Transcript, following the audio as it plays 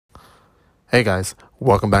Hey guys,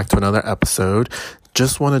 welcome back to another episode.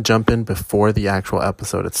 Just want to jump in before the actual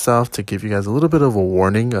episode itself to give you guys a little bit of a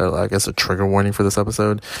warning, I guess a trigger warning for this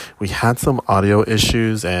episode. We had some audio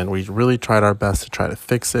issues and we really tried our best to try to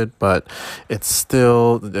fix it, but it's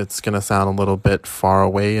going to sound a little bit far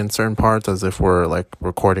away in certain parts as if we're like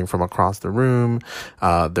recording from across the room.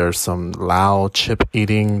 There's some loud chip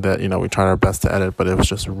eating that, we tried our best to edit, but it was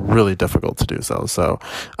just really difficult to do so. So,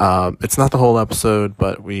 it's not the whole episode,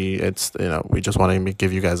 but we just want to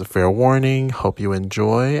give you guys a fair warning. Hope you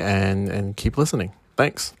enjoy and keep listening.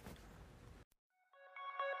 Thanks.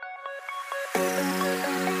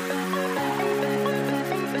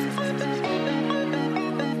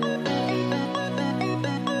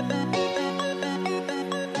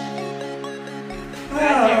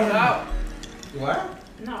 What?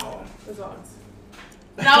 No, the dogs.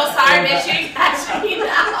 No, sorry, bitch, you didn't catch me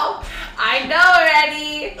now. I know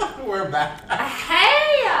already. We're back.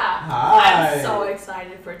 Hey! Hi. I'm so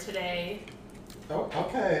excited for today. Oh,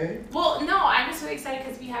 okay. Well, no, I'm just really excited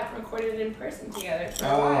because we haven't recorded in person together for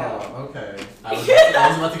a while. Okay. I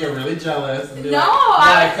was about to get really jealous. And be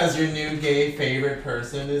because your new gay favorite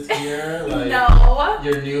person is here. Like, no.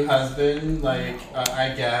 Your new husband,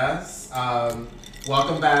 I guess.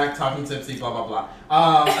 Welcome back, Talking Tipsy, blah, blah,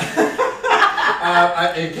 blah.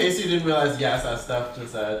 In case you didn't realize, yes, as Steph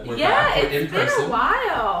just said, we're back. We're in person. It's been a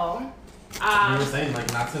while. We were saying,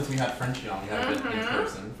 not since we had Frenchie on, we haven't been in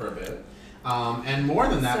person for a bit. And more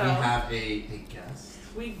than that, we have a guest.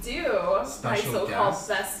 We do. Special my so-called guest.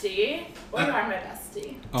 bestie. Well, you are my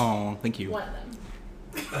bestie. Oh, thank you. One of them.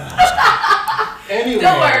 Anyway.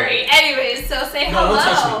 Don't worry. Anyways, so say hello.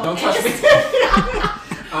 Don't touch me.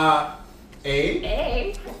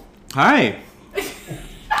 Hey. Hi.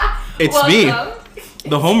 It's Welcome. me,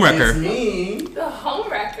 the homewrecker. It's me. The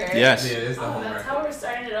homewrecker. Yes. Yeah, it is the homewrecker. That's how we're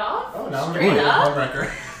starting it off? Oh, now we're Straight doing the up?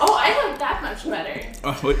 homewrecker. Oh, I like that much better.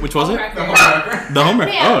 Which was it? Homewrecker. The homewrecker. The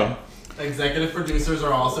homewrecker. Yeah. Oh. Executive producers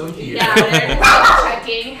are also here. Yeah, they're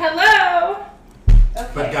checking. Hello.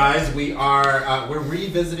 Okay. But guys, we're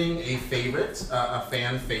revisiting a favorite, a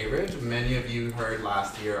fan favorite. Many of you heard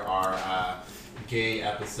last year our gay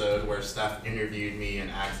episode where Steph interviewed me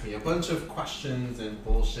and asked me a bunch of questions and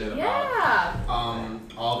bullshit about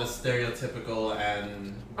all the stereotypical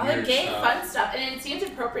and all the weird gay stuff. fun stuff, and it seems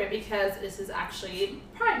appropriate because this is actually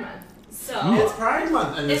Pride Month. So It's Pride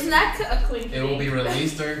Month, and isn't that a coincidence? it will be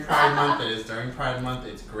released during Pride Month. It is during Pride Month.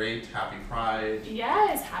 It's great. Happy Pride.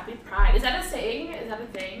 Yes, Happy Pride. Is that a saying? Is that a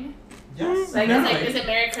thing? Yes. Is it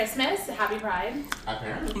Merry Christmas? Happy Pride?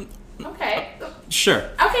 Apparently. Okay. Sure.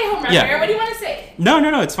 Okay, homewrecker. Yeah. What do you want to say? No.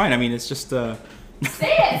 It's fine. I mean, it's just. Say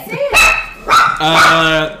it.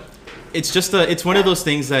 It's one of those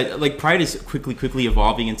things that Pride is quickly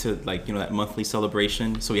evolving into that monthly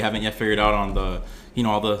celebration. So we haven't yet figured out on the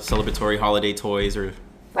all the celebratory holiday toys or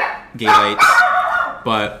gay lights,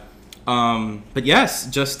 but yes,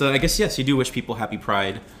 just I guess yes, you do wish people happy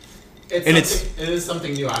Pride. It is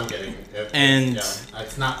something new I'm getting.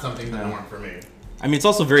 It's not something the norm for me. I mean, it's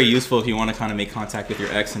also very useful if you want to kind of make contact with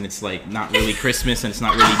your ex and it's not really Christmas and it's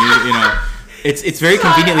not really new, It's very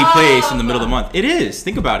conveniently placed in the middle of the month. It is.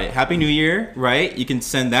 Think about it. Happy New Year, right? You can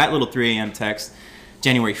send that little 3 a.m. text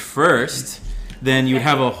January 1st. Then you would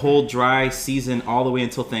have a whole dry season all the way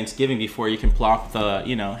until Thanksgiving before you can plop the,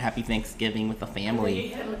 Happy Thanksgiving with the family. You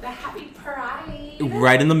hit him with the Happy Pride.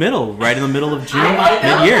 Right in the middle of June,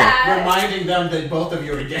 I mid-year. Reminding them that both of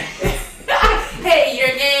you are gay. Hey,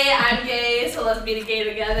 you're gay, I'm gay, so let's be gay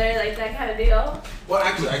together, like that kind of deal. Well,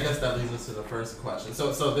 actually, I guess that leads us to the first question.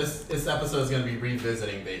 So this episode is going to be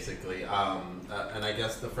revisiting, basically. And I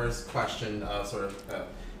guess the first question,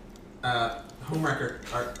 homewrecker,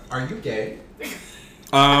 are you gay?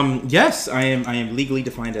 Yes, I am legally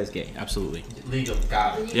defined as gay. Absolutely. Legal,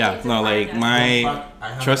 got it. Yeah, no,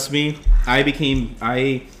 trust me, I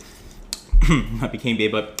not became gay,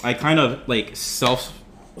 but I kind of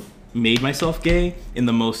made myself gay in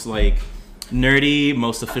the most nerdy,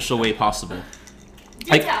 most official way possible.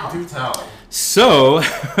 Do tell. So,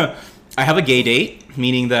 I have a gay date,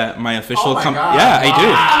 meaning that my official God. Yeah, Wow. I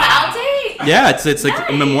Out date? do. Yeah, it's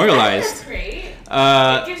Nice. memorialized. That's great.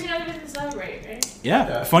 It gives you another reason to celebrate, right?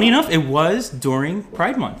 Yeah. Funny enough, it was during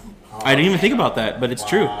Pride Month. I didn't even think about that, but it's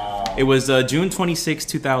true. It was June 26,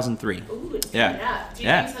 2003. Ooh, it's Yeah. coming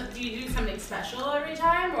up. Do you do something special every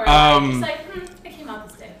time, or just I came out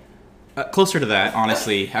this day? Closer to that,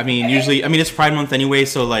 honestly. I mean, usually, it's Pride Month anyway,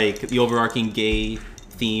 so the overarching gay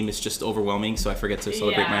theme is just overwhelming, so I forget to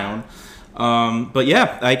celebrate my own. But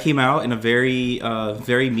yeah, I came out in a very,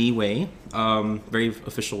 very me way, very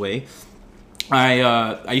official way.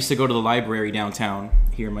 I used to go to the library downtown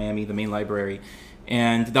here in Miami, the main library,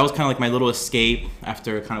 And that was kind of like my little escape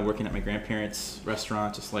after kind of working at my grandparents'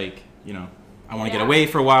 restaurant. Just like, you know, I want to get away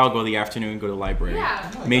for a while, go to the afternoon, go to the library. Yeah.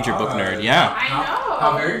 Oh my Major God. book nerd, yeah. I know.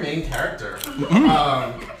 How very main character.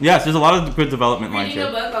 Yes, there's a lot of good development lines Reading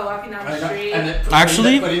a here. book while walking down the street. And then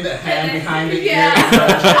Actually- putting the hand behind the Yeah. ear,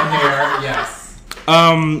 brushing hair. Yes.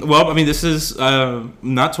 Well, I mean, this is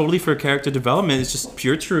not totally for character development. It's just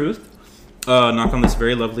pure truth. Knock on this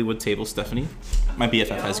very lovely wood table, Stephanie. My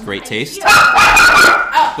BFF has great taste.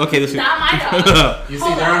 Okay, this is... Not my dog. You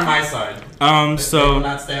see, they're on my side. They will So...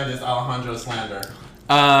 not stand this Alejandro slander.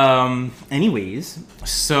 Anyways,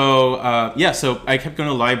 so yeah, so I kept going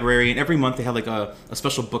to the library, and every month they had like a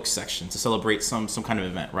special book section to celebrate some kind of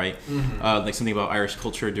event, right? Like something about Irish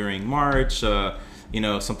culture during March, you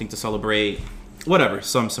know, something to celebrate, whatever,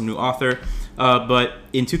 some new author. But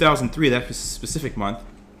in 2003, that specific month,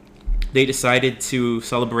 they decided to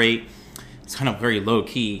celebrate. It's kind of very low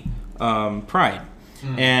key, Pride.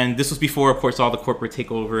 And this was before, of course, all the corporate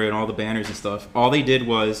takeover and all the banners and stuff. All they did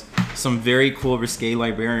was some very cool, risque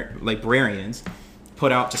librarians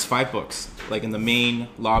put out just 5 books, like in the main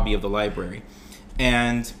lobby of the library.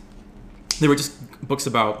 And they were just books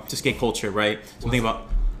about just gay culture, right? Something about...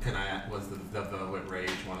 Was the Velvet Rage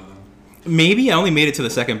one of them? Maybe I only made it to the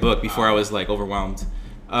second book before I was like overwhelmed.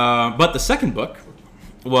 But the second book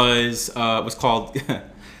was called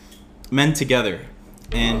Men Together.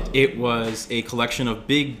 And it was a collection of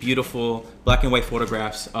big, beautiful black and white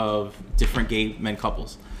photographs of different gay men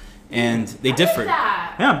couples. And they differed.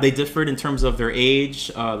 that. Yeah, they differed in terms of their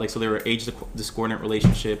age. Like, so they were age discordant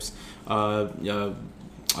relationships, on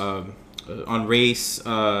race,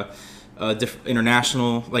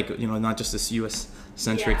 international, like, you know, not just this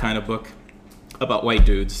U.S.-centric kind of book about white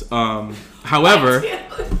dudes. However,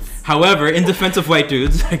 in defense of white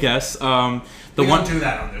dudes, I guess, We don't do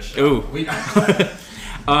that on this show. Ooh.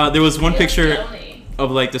 There was one picture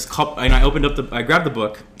of like this couple, and I grabbed the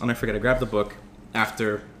book, and I forget, I grabbed the book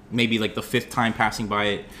after maybe like the 5th time passing by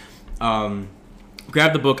it.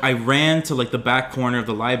 Grabbed the book, I ran to like the back corner of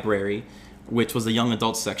the library, which was the young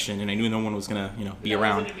adult section, and I knew no one was gonna, you know, be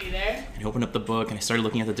around. Gonna be there. And I opened up the book, and I started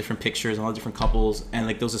looking at the different pictures and all the different couples, and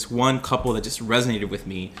like there was this one couple that just resonated with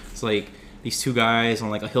me. It's like these 2 guys on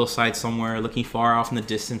like a hillside somewhere, looking far off in the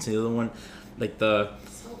distance, and the other one, like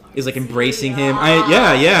is like embracing him.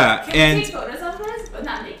 Yeah. Can And we take photos of this? But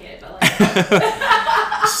not naked, but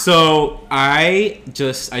like. so I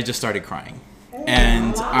just started crying.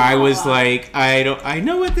 And I was like, I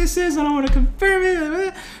know what this is. I don't want to confirm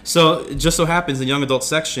it. So it just so happens the young adult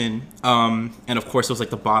section, and of course it was like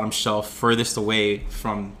the bottom shelf, furthest away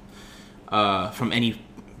from any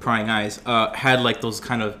prying eyes, had like those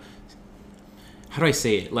kind of, how do I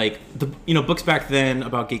say it? Like books back then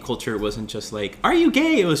about gay culture wasn't just like, are you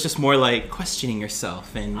gay? It was just more like questioning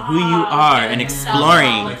yourself and who you are and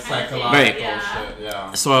exploring. Like psychological Right. shit,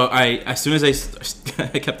 yeah. So as soon as I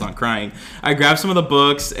kept on crying, I grabbed some of the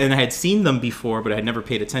books, and I had seen them before, but I had never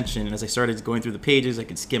paid attention. And as I started going through the pages, I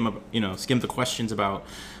could skim the questions about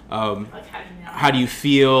how do you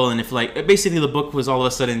feel, and if like basically the book was all of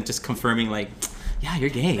a sudden just confirming like, yeah,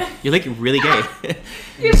 you're gay. You're like really gay.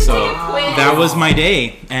 So that was my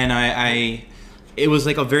day, and it was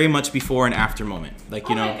like a very much before and after moment. Like,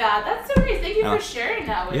 you know. Oh my God, that's so great. Thank you for sharing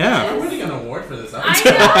that with Yeah. us. We're winning an award for this I episode.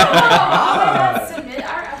 know. Oh my God, submit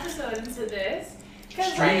our episode into this.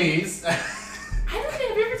 'Cause, like, Streamies. I don't think,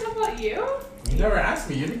 have you ever talked about you? You never asked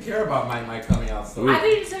me. You didn't care about my coming out story. I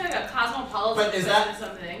think you said like a cosmopolitan But is quiz that- or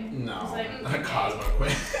something. No, It's like, not okay. Cosmo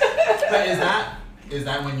quiz. But is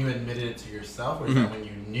that when you admitted it to yourself, or is that when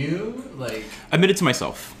you knew? Like, I admitted to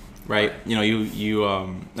myself, right? You know, you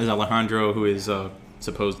as Alejandro, who is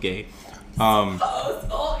supposed gay,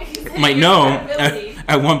 might know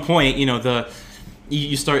at one point, you know,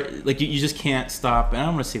 you start like you just can't stop. And I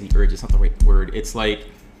don't want to say the urge; it's not the right word. It's like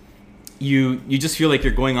you just feel like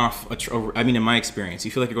you're going off. I mean, in my experience,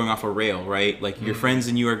 you feel like you're going off a rail, right? Like your friends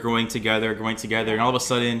and you are growing together, and all of a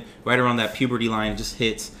sudden, right around that puberty line, it just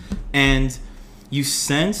hits, and you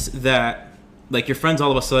sense that like your friends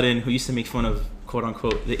all of a sudden who used to make fun of quote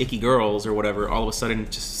unquote the icky girls or whatever, all of a sudden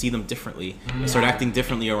just see them differently and start acting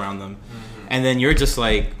differently around them. And then you're just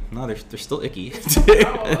like, no, they're still icky.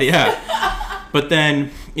 Yeah. But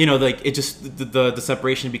then, you know, like it just the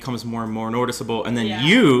separation becomes more and more noticeable. And then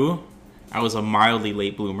I was a mildly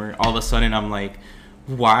late bloomer. All of a sudden I'm like,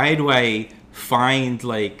 why do I find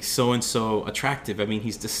like so and so attractive? I mean,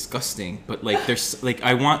 he's disgusting, but like there's like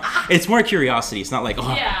it's more curiosity. It's not like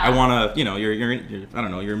I want to, you know, you're I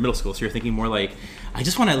don't know, you're in middle school, so you're thinking more like I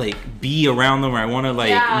just want to like be around them, or I want to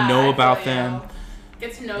like know about them.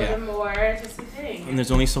 get to know Yeah. them more. It's just a thing. And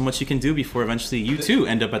there's only so much you can do before eventually you too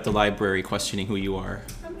end up at the library questioning who you are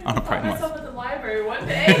on a Pride I'll Month. myself at the library one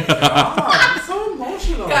day. God, it's so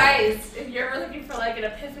emotional. Guys, if you're ever looking for like an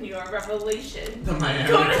epiphany or a revelation, The Miami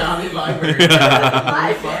Go to- County Library.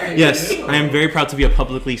 Library. Yes, I am very proud to be a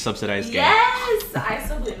publicly subsidized gay. yes, I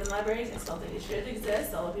still believe in libraries. I still think it should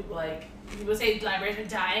exist. All the people say libraries are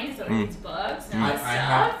dying, so it needs books and all I that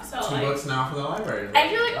have stuff. So 2 like, books now for the library. I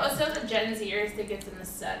feel like also the Gen Zers think it's an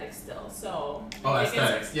aesthetic still. So Oh, like, it's-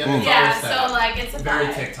 aesthetics. Yeah, Mm. it's Yeah, all so aesthetic. like it's a Very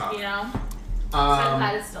vibe, TikTok. you know. So I'm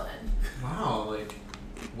glad Um, it's still in. wow, like,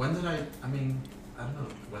 when did I don't know,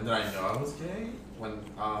 when did I know I was gay? When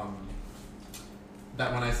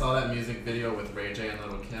I saw that music video with Ray J and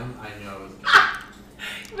Little Kim, I knew I was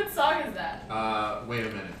gay. What song is that? Wait a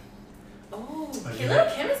minute. Oh, yeah.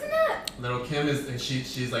 Little Kim is in that? Little Kim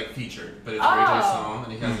she's like featured, but it's Oh. Ray J's song,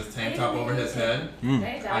 and he has his tank top over his head. Mm.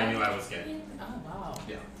 Ray J. I knew I was gay. Oh wow.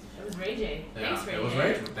 Yeah. It was Ray J. Yeah, Thanks, Ray it was J.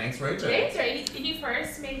 Ray. Thanks, Ray J. Thanks, Ray. He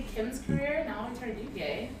first made Kim's career, now he's trying to do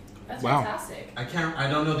gay. That's Wow. fantastic. I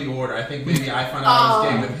don't know the order. I think maybe I found out I was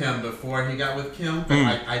Oh. gay with him before he got with Kim, but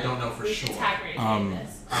Mm. I don't know for We sure. should tag Ray J in Um,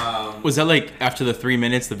 this. Was that like after the 3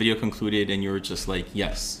 minutes the video concluded and you were just like,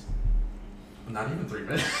 yes? Not even 3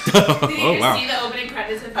 minutes. Did you Oh wow. see the opening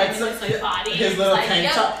credits of him I in took his like body? his It's little like, tank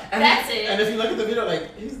yep, top. And that's he- it. And if you look at the video,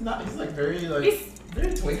 like he's like very like He's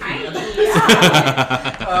very twinky. tiny. And,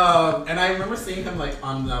 Yeah. and I remember seeing him like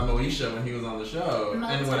on Moesha when he was on the show and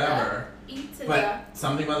Moesha. whatever. Eat to But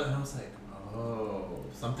something about it, and I was like, oh,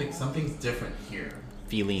 something's different here.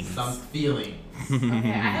 Feelings. Some feeling. the.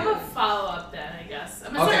 Okay, I have a follow up then, I guess.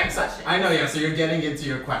 I'm gonna start Okay, a so question. I know, yeah. So you're getting into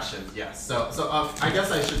your questions, yes. So I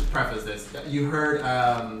guess I should preface this. You heard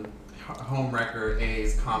Homewrecker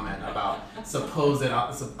A's comment about supposed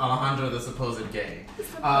Alejandro the supposed gay.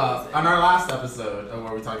 On our last episode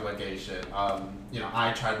where we talked about gay shit,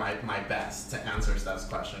 I tried my best to answer Steph's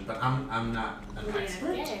question, but I'm not an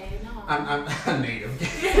expert. Gay, no. I'm a native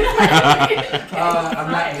gay. I'm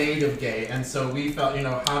I'm not native gay, and so we felt,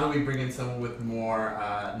 how do we bring in someone with more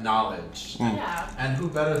knowledge? Mm. Yeah. And who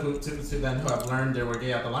better than who have learned they were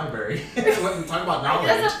gay at the library? When we talk about knowledge,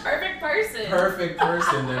 That's a perfect person. perfect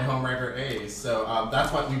person than Homewrecker A. So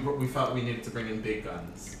that's what we felt we needed to bring in big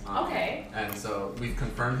guns. Okay. And so we've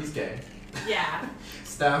confirmed he's gay. Yeah.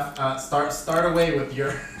 Steph, start away with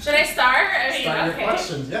your Should I start? I mean, start your okay.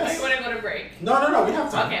 questions. Yes. I want to go to break. No, we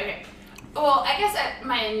have time. Okay. Well, I guess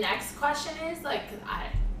my next question is like, 'cause I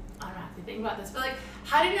don't have to think about this, but like,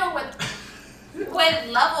 how do you know what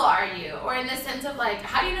level are you, or in the sense of like,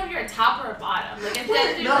 how do you know if you're a top or a bottom? Like,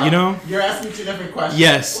 No, You know? you're asking 2 different questions.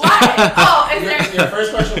 Yes. Why? Oh, is Your, there? your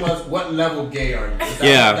first question was, what level gay are you?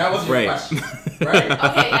 That was your right. question, right?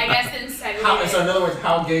 Okay, I guess then second. So in other words,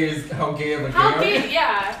 how gay of a gay How are you? gay?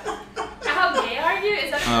 Yeah. How gay are you?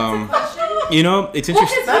 Is that that's a question? You know, it's Well,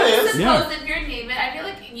 interesting. because That you're is. supposed if you're name it, I feel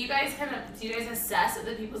like you guys do you guys assess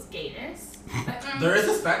other people's gayness? Like, There is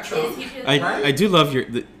a spectrum. Is he just I, Right? I do love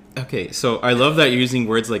okay, so I love that you're using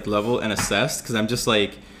words like level and assessed because I'm just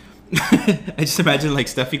like, I just imagine like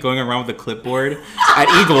Steffi going around with a clipboard at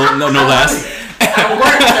Eagle, no less. At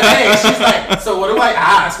work today, she's like, so what do I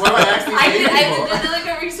ask? What do I ask these I gay did people? like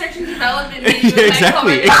a research and development Yeah, meeting with my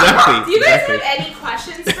exactly, coworkers. exactly, Do you guys exactly. have any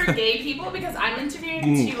questions for gay people? Because I'm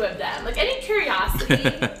interviewing 2 of them. Like any curiosity?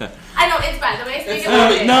 I know it's bad. The way I speak It's about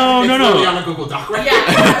literally, it. No, it's no, no. literally on a Google Doc, right?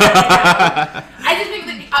 Yeah. I just think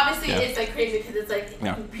that obviously Yeah. it's like crazy because it's like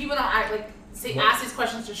Yeah. people don't act like ask these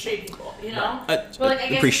questions to straight people, you know? But like I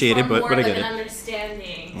guess Appreciate it's it, but more I like get an it.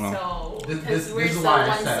 understanding. Well. So This because we're is so why I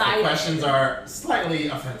one said the sided. questions are slightly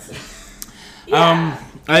offensive. Yeah.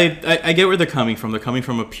 I get where they're coming from. They're coming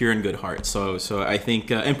from a pure and good heart. So I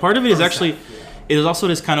think, and part of it is actually, it is also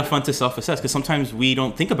just kind of fun to self-assess because sometimes we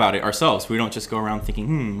don't think about it ourselves. We don't just go around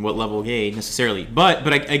thinking, what level gay necessarily. But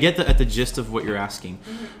I get at the gist of what you're asking.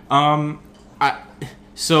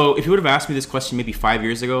 So if you would have asked me this question maybe 5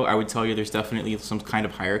 years ago, I would tell you there's definitely some kind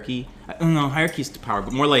of hierarchy. I don't know, hierarchy is to power,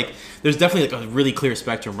 but more like there's definitely like a really clear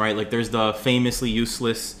spectrum, right? Like there's the famously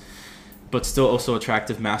useless but still also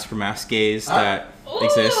attractive mask for mask gays that Ooh,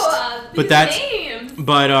 exist. these But that's names.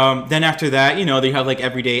 but then after that, they have like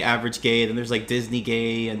everyday average gay, then there's like Disney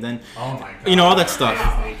gay, and then Oh my god. all that stuff.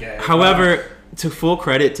 Disney gay. However, to full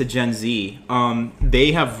credit to Gen Z,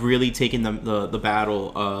 they have really taken the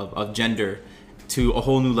battle of gender to a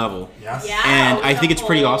whole new level. Yes. Yeah. And I with think the it's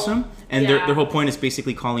pretty whole- awesome. And yeah. their whole point is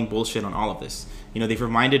basically calling bullshit on all of this. They've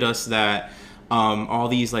reminded us that all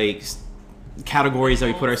these like categories that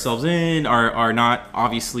we put ourselves in are not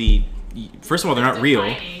obviously. First of all, they're not real,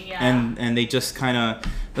 Defining, yeah. and they just kind of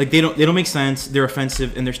like they don't make sense. They're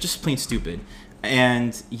offensive and they're just plain stupid.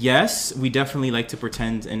 And yes, we definitely like to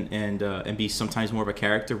pretend and be sometimes more of a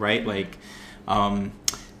character, right? Like,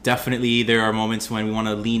 definitely there are moments when we want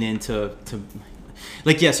to lean into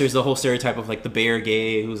like, yes, there's the whole stereotype of like the bear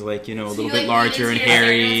gay who's like, you know, a So little you, bit like, larger lean and into your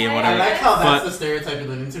hairy and stereotype? I whatever. like how that's But- the stereotype you're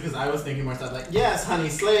leaning to, because I was thinking more stuff like, yes, honey,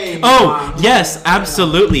 slave. Oh, yes,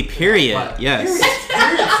 absolutely, period. But Yes. Period, sis,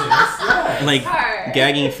 yes. Like Her.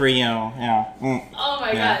 gagging free, you know, yeah. Oh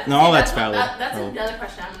my Yeah. god. No, all See, that's valid. That's Oh. another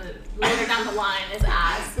question I'm gonna later down the line is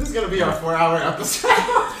asked. This is going to be our 4-hour episode.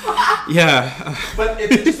 Yeah. But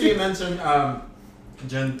it's interesting you mentioned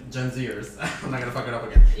Gen Zers. I'm not gonna fuck it up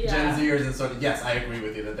again. Yeah. Gen Zers, and sort of, yes, I agree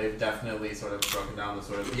with you that they've definitely sort of broken down the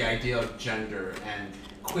sort of the idea of gender and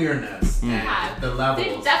queerness Yeah. and the They've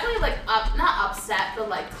levels. definitely like not upset, but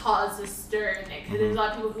like caused a stir in it because there's a lot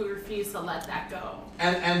of people who refuse to let that go.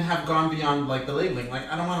 and have gone beyond like the labeling.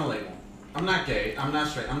 Like, I don't want to label. I'm not gay. I'm not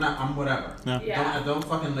straight. I'm whatever. Yeah. Yeah. Don't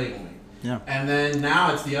fucking label me. Yeah. And then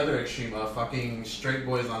now it's the other extreme of fucking straight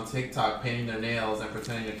boys on TikTok painting their nails and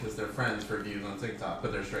pretending to kiss their friends for views on TikTok,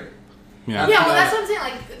 but they're straight. Yeah. Yeah, well, that's what I'm saying.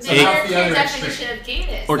 Like, So the that's the European other definition of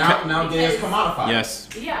gayness. Or Now gay is because- commodified. Yes.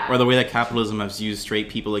 Yeah. Or the way that capitalism has used straight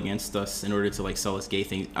people against us in order to like sell us gay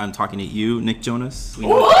things. I'm talking to you, Nick Jonas. We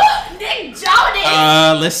know- Ooh, Nick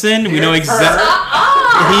Jonas. Listen, we know Here's her.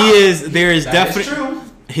 exactly. He is. There is That is definitely. true.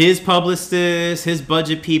 His publicists, his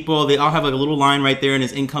budget people, they all have like a little line right there in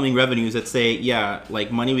his incoming revenues that say, yeah, like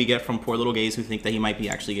money we get from poor little gays who think that he might be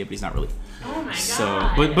actually gay, but he's not really. Oh my god. So,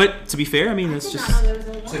 but to be fair, I mean, I that's did just not know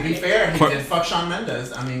there was a To be line. fair, he For- did fuck Shawn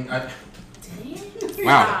Mendes. I mean, Did he?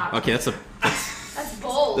 wow. Yeah. Okay, That's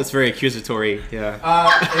bold. that's very accusatory. Yeah.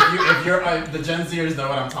 if you're the Gen Zers know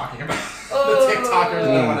what I'm talking about. Oh. The TikTokers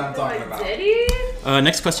know what I'm talking Like, about. Did he?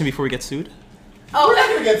 Next question before we get sued. We're not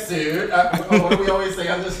Oh, gonna get sued. What do we always say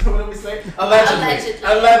on this? What do we say? Allegedly.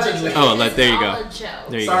 allegedly. Oh, This there is you all go. a joke.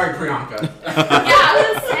 There you Sorry, Priyanka. Yeah,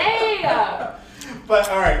 I was gonna say. But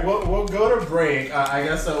all right, we'll go to break. I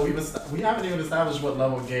guess so. We haven't even established what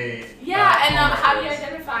level gay. Yeah, and homework how do you is.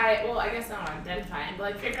 identify? Well, I guess not identifying, but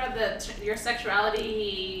like figure out your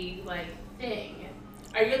sexuality like thing.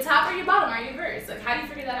 Are you a top or you bottom? Are you verse? Like, how do you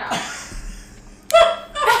figure that out?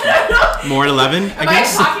 More at 11, I Am I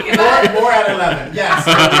guess. talking about? More at 11. Yes,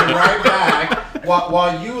 we'll be right back.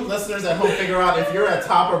 While you listeners at home figure out if you're at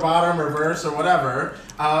top or bottom, reverse or whatever,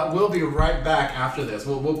 we'll be right back after this.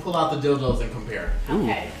 We'll pull out the dildos and compare.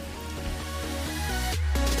 Okay.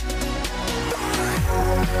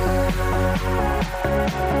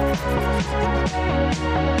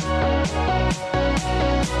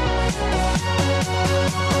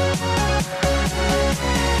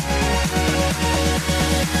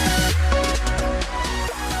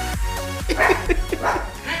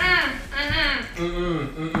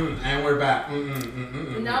 And we're back.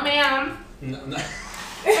 No, ma'am. No. Honestly,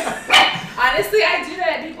 I do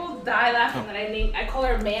that. People die laughing that I call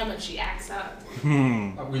her ma'am when she acts up.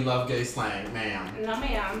 We love gay slang, ma'am. No,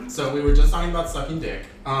 ma'am. So we were just talking about sucking dick.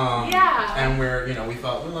 Yeah. And we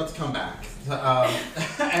thought, well, let's come back.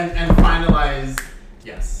 And finalize,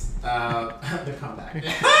 yes, the comeback.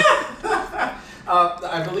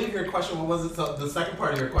 I believe your question, what was it? So the second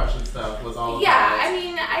part of your question stuff was all Yeah, about. I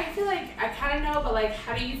mean, I feel like I kind of know, but like,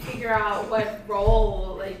 how do you figure out what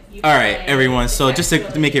role like you? All right, play everyone. So just to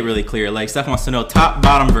sexually? make it really clear, like Steph wants to know top,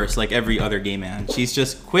 bottom, verse, like every other gay man. She's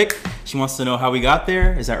just quick. She wants to know how we got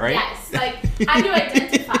there. Is that right? Yes, like how do you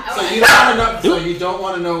identify? So you don't want to know. So you don't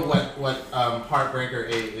want to know what Heartbreaker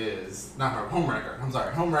 8 is. Not Homewrecker. I'm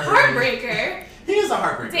sorry, Homewrecker. 8. Heartbreaker. He is a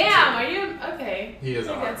heartbreaker. Damn, too. are you okay? He is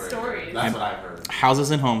a Pretty good heartbreaker. stories. That's what I've heard. Houses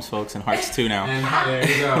and homes, folks, and hearts too now. And there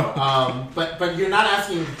you go. But you're not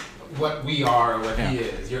asking what we are or what he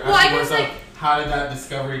is. You're Well, I asking guess, more so like- how did that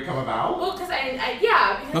discovery come about? Well, because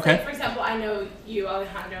because Okay. like, for example, I know you,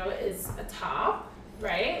 Alejandro, is a top,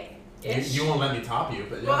 right? Ish. You won't let me top you,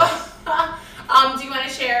 but yeah. Well, do you want to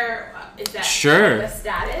share? Is that Sure. the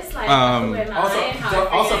status? Like, Um, who am I? Also, and how I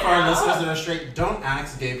also figured for it our out? listeners that are straight, don't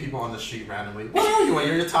ask gay people on the street randomly. What are you? Are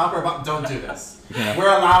you a top or bottom? Don't do this. Yeah. We're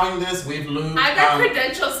allowing this. We've lubed. I've got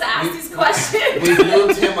credentials to ask these questions. We've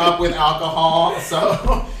lubed him up with alcohol,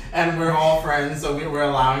 so and we're all friends, so we're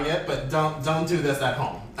allowing it. But don't do this at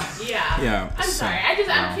home. Yeah. Yeah, I'm so- sorry.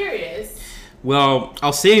 wow. I'm curious. Well,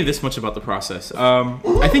 I'll say this much about the process.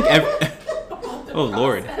 I think oh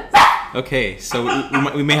Lord. Okay, so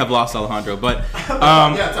we may have lost Alejandro, but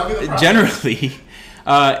Yeah, tell me the process. generally,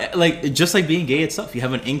 like just like being gay itself, you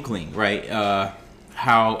have an inkling, right?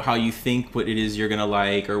 How you think what it is you're gonna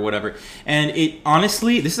like or whatever. And it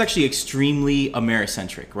honestly, this is actually extremely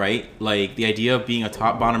Americentric, right? Like the idea of being a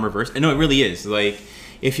top, bottom, reverse. No, it really is. Like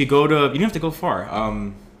if you go to, you don't have to go far.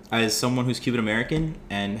 As someone who's Cuban American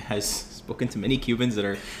and has spoken to many Cubans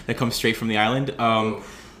that come straight from the island.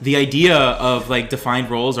 The idea of like defined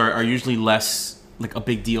roles are usually less like a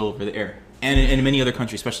big deal over there, and in many other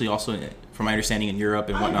countries, especially also from my understanding in Europe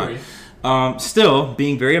and whatnot. Still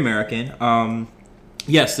being very American,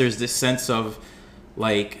 yes, there's this sense of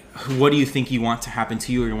like, what do you think you want to happen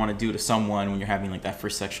to you or you want to do to someone when you're having like that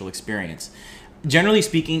first sexual experience? Generally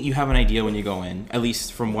speaking, you have an idea when you go in, at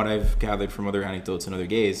least from what I've gathered from other anecdotes and other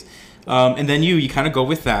gays. And then you kind of go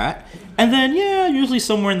with that. And then, usually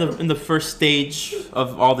somewhere in the first stage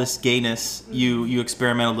of all this gayness, you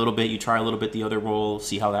experiment a little bit, you try a little bit the other role,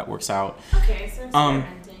 see how that works out. Okay, so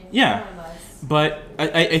experimenting. Yeah. But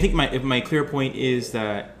I think my clear point is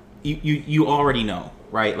that you already know,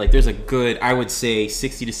 right? Like there's a good, I would say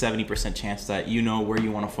 60 to 70% chance that you know where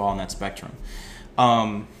you want to fall on that spectrum.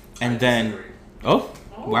 And then,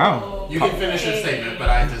 wow. You can finish your statement, but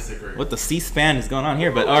I disagree. What the C-SPAN is going on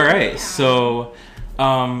here? But all right, so,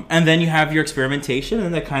 and then you have your experimentation,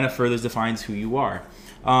 and that kind of further defines who you are.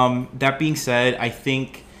 That being said, I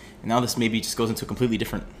think, now this maybe just goes into a completely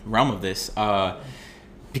different realm of this,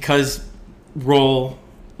 because role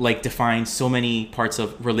like defines so many parts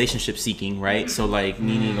of relationship seeking, right? So like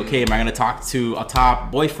meaning, okay, am I gonna talk to a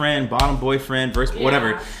top boyfriend, bottom boyfriend,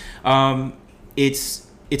 whatever?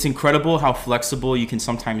 It's incredible how flexible you can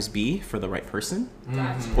sometimes be for the right person,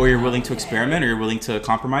 or you're willing to experiment, or you're willing to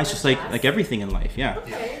compromise, just like everything in life. Yeah.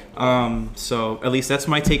 So at least that's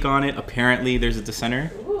my take on it. Apparently, there's a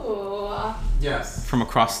dissenter. Ooh. Yes. From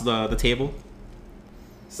across the table.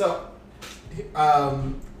 So,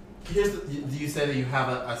 you say that you have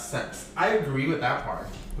a sex. I agree with that part.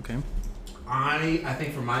 Okay. I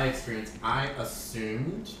think from my experience, I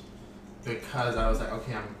assumed, because I was like,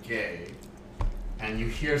 okay, I'm gay, and you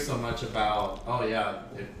hear so much about, oh yeah,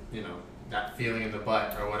 that feeling in the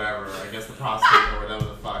butt or whatever, I guess the prostate or whatever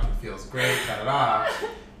the fuck, it feels great, da-da-da.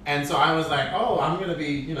 And so I was like, oh, I'm going to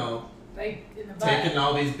be, like in the butt, taking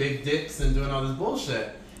all these big dicks and doing all this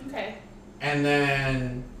bullshit. Okay. And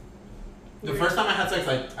then the first time I had sex,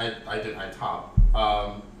 I topped.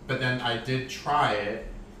 But then I did try it,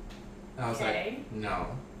 and I was like,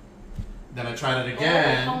 no. Then I tried it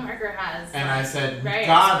again, Homewrecker has, and I said, very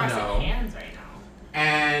God, expressive no. hands right now.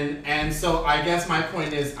 And so I guess my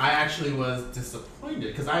point is, I actually was disappointed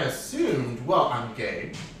because I assumed, well, I'm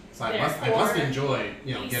gay, so I must enjoy,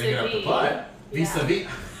 getting it up the butt. Vis-a-vis.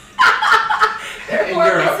 In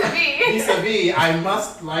Europe, vis-a-vis, I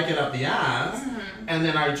must like it up the ass. And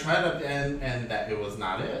then I tried it, and that it was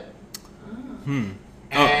not it.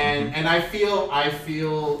 And I feel I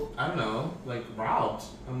don't know, like robbed.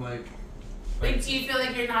 I'm like, do you feel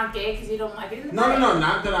like you're not gay because you don't like it in the No,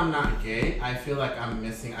 not that I'm not gay. I feel like I'm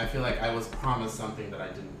missing. I feel like I was promised something that I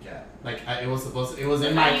didn't get. Like it was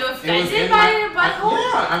in my. Are you offended by your butthole?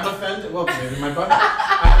 Yeah, I'm offended. Well, maybe my butthole.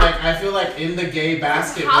 I feel like in the gay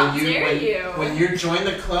basket when you join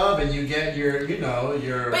the club and you get your.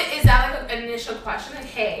 But is that like an initial question? Like,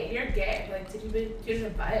 hey, you're gay. Like, did you do it in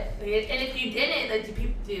the butt? Like, and if you didn't, like,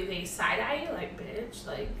 do they side eye you? Like, bitch,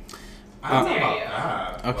 like. I don't know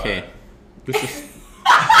about that. Okay. This is.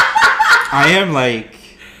 I am like.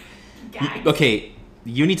 Gagged. Okay,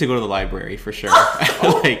 you need to go to the library for sure.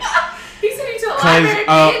 Like. He's going to the library.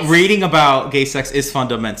 Because reading about gay sex is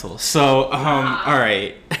fundamental. So, all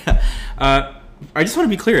right. I just want to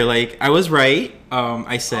be clear. Like, I was right.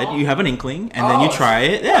 I said you have an inkling, and then you try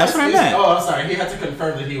it. Yeah, that's what I meant. Oh, I'm sorry. He had to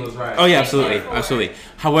confirm that he was right. Oh, yeah, absolutely.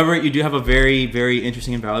 However, you do have a very, very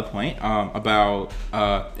interesting and valid point about,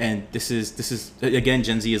 and this is again,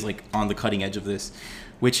 Gen Z is like on the cutting edge of this,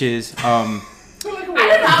 which is I don't know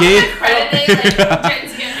how to credit Gen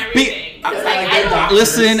Z and everything.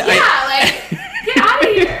 Listen, get out of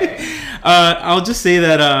here. I'll just say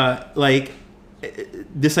that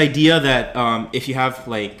this idea that if you have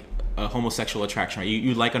like a homosexual attraction, right?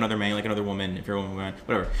 You like another man, you like another woman, if you're a woman,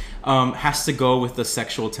 whatever, has to go with the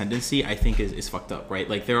sexual tendency, I think is fucked up, right?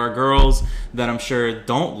 Like there are girls that I'm sure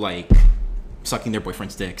don't like sucking their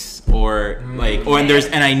boyfriend's dicks, or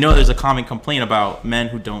and I know there's a common complaint about men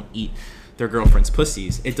who don't eat their girlfriend's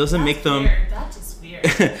pussies. It doesn't make them. Weird. That's just weird.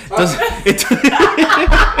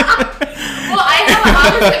 Well, I have an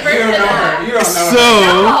opposite version of that. You don't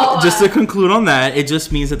know her. Just to conclude on that, it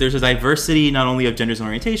just means that there's a diversity not only of genders and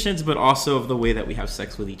orientations, but also of the way that we have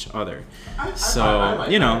sex with each other.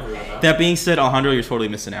 That being said, Alejandro, you're totally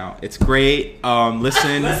missing out. It's great.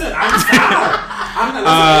 Listen, I'm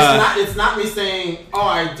sorry. It's not me saying, oh,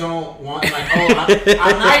 I don't want, like, oh,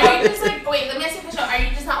 I'm not. Are you just like, wait, let me ask you a question. Are you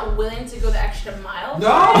just not willing to go the extra mile? No,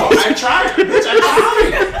 I tried. Bitch, I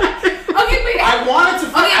tried. Okay, wait. I wanted to.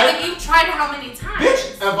 Okay, like you've tried how many times?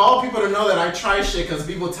 Bitch, of all people to know that I try shit because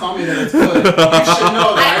people tell me that it's good. You should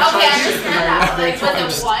know that I try shit because I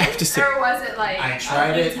was it once or was it like I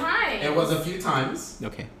tried a it. few times? It was a few times.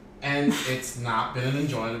 Okay. And it's not been an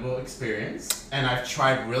enjoyable experience. And I've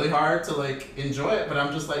tried really hard to like enjoy it, but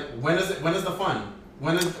I'm just like, when is it? When is the fun?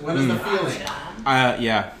 When is the feeling?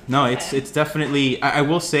 Yeah. No, it's definitely. I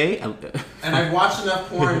will say. And I've watched enough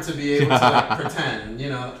porn to be able to like pretend, you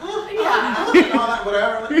know. Yeah. And all that,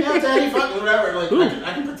 whatever. Like, yeah, daddy, fuck, whatever. Like,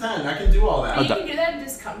 I can pretend. I can do all that. You can do that in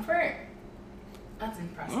discomfort. That's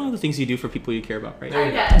impressive. Well, the things you do for people you care about, right?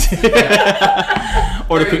 I guess.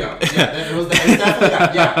 Or there you go. Yeah, it's definitely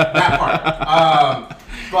that. Yeah, that part.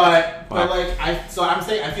 But like I'm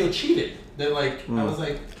saying I feel cheated. That like I was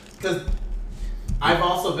like, because I've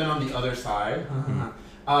also been on the other side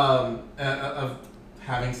of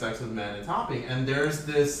having sex with men and topping, and there's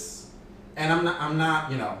this, and I'm not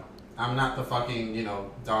the fucking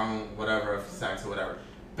dong whatever of sex or whatever,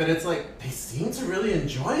 but it's like they seem to really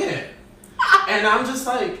enjoy it, and I'm just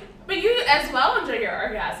like. But you as well enjoy your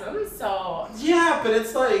orgasm, so. Yeah, but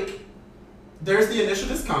it's like there's the initial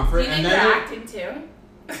discomfort, Do you and think then you're acting too?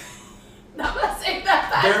 No, I'm not saying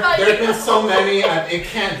that. there have been so many. It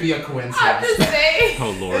can't be a coincidence. I'm just saying.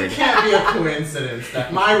 Oh Lord. It can't be a coincidence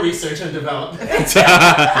that my research and development.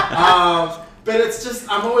 But it's just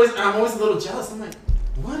I'm always a little jealous. I'm like,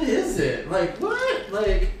 what is it? Like what?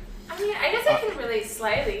 Like. I mean, I guess I can relate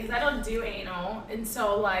slightly because I don't do anal, and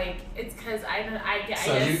so like it's because I guess.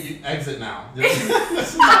 So you exit now. This is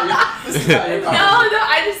not your No,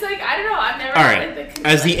 I just like I don't know. I've never. All right.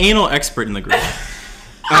 As the anal expert in the group.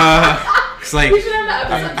 It's like. We should have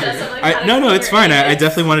an episode just on like. No, it's fine. I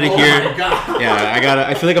definitely wanted to hear. My God. Yeah,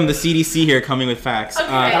 I feel like I'm the CDC here, coming with facts. Okay.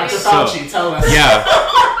 Dr. Fauci, tell us. Yeah,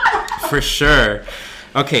 for sure.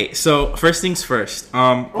 Okay, so first things first.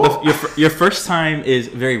 Your first time is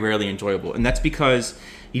very rarely enjoyable, and that's because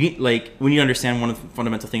you need, like, when you understand one of the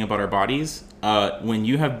fundamental thing about our bodies. When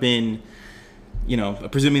you have been,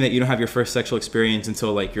 presuming that you don't have your first sexual experience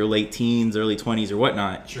until like your late teens, early 20s, or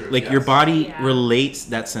whatnot. True, like yes. your body relates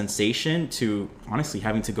that sensation to honestly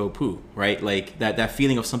having to go poo, right? Like that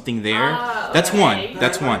feeling of something there. That's one.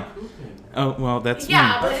 That's one. Oh well, that's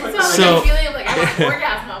but it's not so. like a feeling of like I want an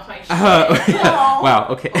orgasm off my shit. Wow.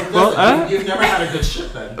 Okay. Well, you've never had a good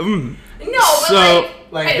shit then. No, but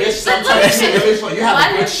like bitch, sometimes you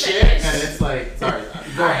have a good shit, and it's like, sorry,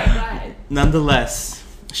 go ahead. Nonetheless,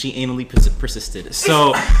 she anally persisted.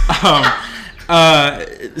 So,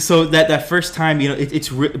 so that first time, it's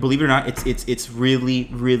believe it or not, it's really,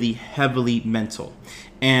 really heavily mental,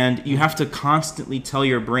 and you have to constantly tell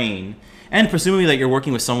your brain. And presumably that you're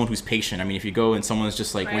working with someone who's patient. I mean, if you go and someone's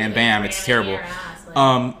just like wham bam, it's terrible.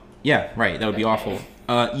 Yeah, right. That would be awful.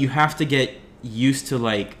 You have to get used to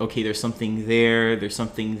like, okay, there's something there,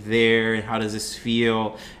 and how does this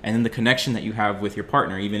feel? And then the connection that you have with your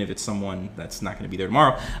partner, even if it's someone that's not going to be there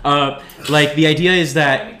tomorrow. Like the idea is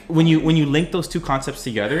that when you link those two concepts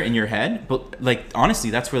together in your head, but like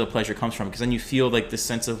honestly, that's where the pleasure comes from, because then you feel like this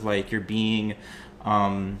sense of like you're being.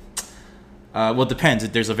 Well, it depends.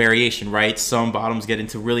 There's a variation, right? Some bottoms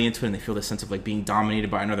get really into it, and they feel the sense of like being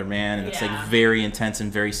dominated by another man, and it's like very intense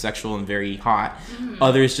and very sexual and very hot. Mm-hmm.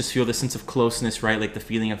 Others just feel the sense of closeness, right? Like the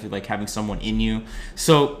feeling of like having someone in you.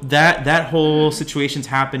 So that whole situation's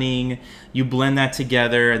happening. You blend that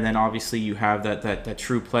together, and then obviously you have that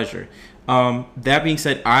true pleasure. That being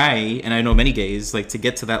said, I know many gays, like to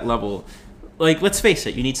get to that level, like let's face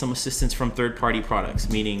it, you need some assistance from third-party products,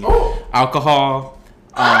 meaning alcohol.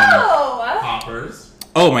 Poppers.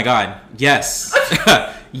 Oh my God! Yes,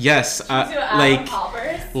 yes.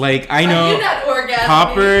 Like I know.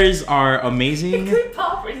 Poppers are amazing.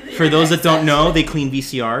 For those that don't know, they clean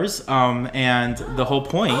VCRs. And the whole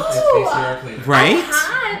point, right?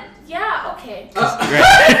 Yeah. Okay.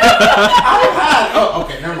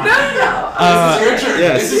 Okay. Never mind. This is your journey.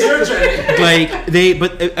 Yes. This is your journey.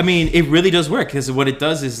 But I mean, it really does work, because what it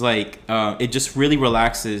does is like it just really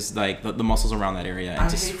relaxes like the muscles around that area.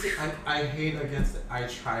 And I hate against it. I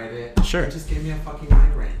tried it. Sure. It just gave me a fucking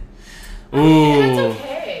migraine. Ooh. It's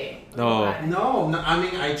okay. Oh. No. I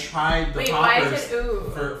mean, I tried the Wait, poppers why is it ooh?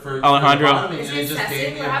 for Alejandro. and it just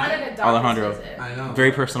gave me a migraine. Alejandro. I know.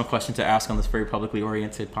 Very personal question to ask on this very publicly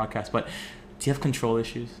oriented podcast, but do you have control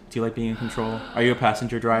issues? Do you like being in control? Are you a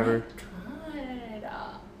passenger driver?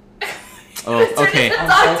 Oh, okay.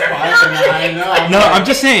 I'm so quiet. I know. No, I'm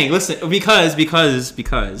just saying. Listen, because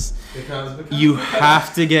Because you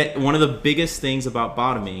have to get, one of the biggest things about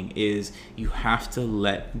bottoming is you have to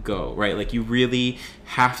let go, right? Like you really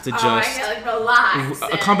have to just like relax.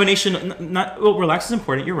 a combination. Well, relax is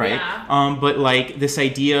important. You're right. Yeah. But like this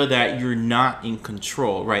idea that you're not in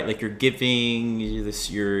control, right? Like you're giving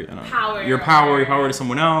your power to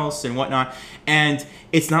someone else and whatnot, and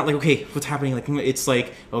it's not like, okay, what's happening? Like it's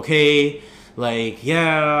like, okay. Like,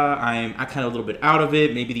 yeah, I'm kind of a little bit out of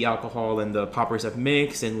it. Maybe the alcohol and the poppers have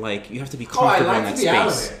mixed, and like you have to be comfortable in that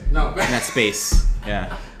space. In that space,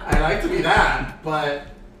 yeah. I like to be that, but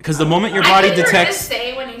because the moment your body detects,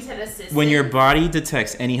 say when you said assistant. when your body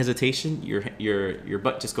detects any hesitation, your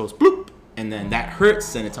butt just goes bloop, and then that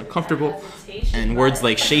hurts and it's uncomfortable, and words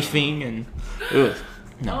like chafing and ugh.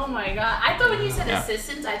 No. Oh my god! I thought when you said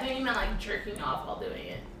assistance, I thought you meant like jerking off while doing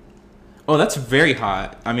it. Oh, that's very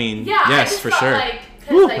hot. I mean, yeah, yes, for sure. Like,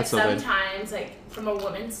 because like so sometimes, like from a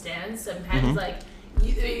woman's stance, sometimes like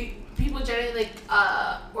people generally like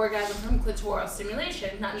orgasm from clitoral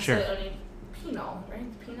stimulation, not necessarily only penile, right?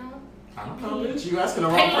 Penile. I don't know, bitch. You asking the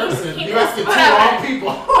wrong person. You asking two wrong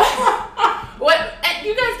people. What? And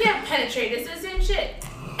you guys get penetrated. It's the same shit.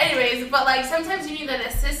 Anyways, but like sometimes you need that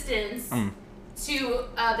assistance to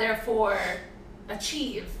therefore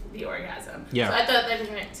achieve the orgasm. Yeah. So I thought that when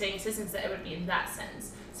you were saying assistance, that it would be in that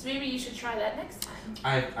sense. So maybe you should try that next time.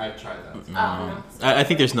 I've tried that. No. I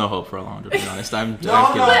think there's no hope for Alejandro, to be honest. But I think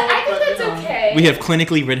that's okay. We have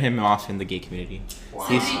clinically written him off in the gay community. Wow.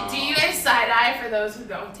 Do you guys side eye for those who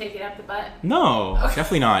don't take it up the butt? No,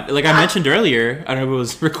 definitely not. Like I mentioned earlier, I don't know if it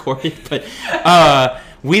was recorded, but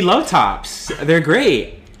we love tops. They're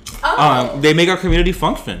great. Oh. They make our community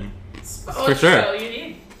function. For sure. So you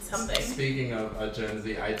need something. Speaking of Gen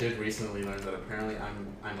Z, I did recently learn that apparently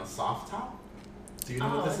I'm a soft top. Do you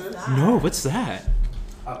know what this is? No, what's that?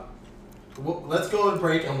 Well, let's go to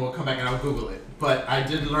break and we'll come back and I'll Google it. But I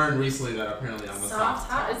did learn recently that apparently I'm a soft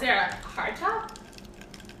top. Is there a hard top?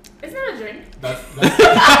 Isn't that a drink? That's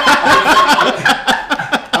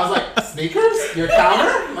I was like, sneakers? Your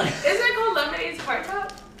counter? Like, isn't it called lemonade's hard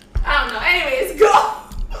top? I don't know. Anyways, go.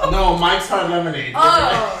 No, Mike's Hard Lemonade.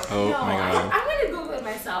 Oh no, my god. I'm gonna Google it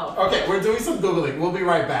myself. Okay, we're doing some Googling. We'll be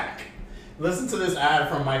right back. Listen to this ad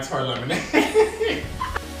from Mike's Hard Lemonade.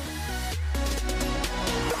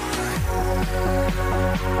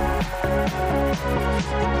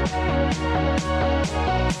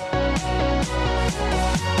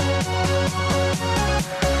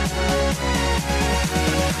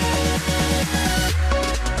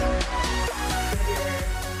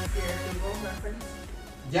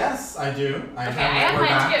 Yes, I do. I have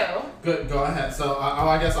mine too. Good, go ahead. So,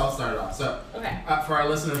 I guess I'll start it off. So, for our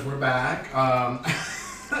listeners, we're back.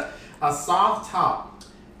 A soft top.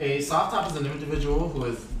 A soft top is an individual who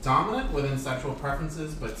is dominant within sexual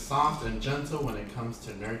preferences, but soft and gentle when it comes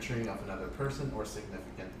to nurturing of another person or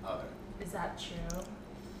significant other. Is that true?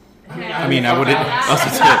 I mean, I wouldn't. Also,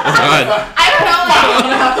 oh god. I don't know. I'm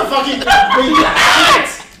gonna have to fucking read that.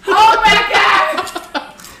 Oh my god!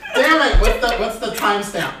 Damn it! What's the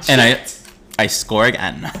timestamp? And I score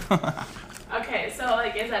again. Okay, so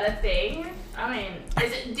like, is that a thing? I mean,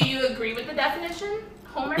 do you agree with the definition,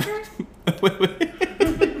 homewrecker? Wait.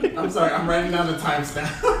 I'm sorry, I'm writing down the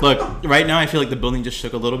timestamp. Look, right now I feel like the building just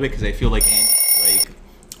shook a little bit because I feel like he's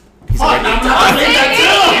I'm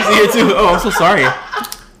here too. Oh, I'm so sorry.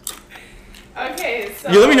 Okay,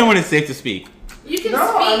 so You let me know when it's safe to speak. You can No,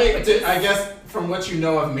 speak. I mean, I guess from what you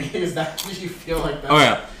know of me, is that you feel like that? Oh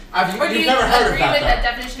yeah. You've never heard of agree with that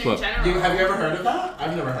that, definition Look, in general? Have you ever heard of that?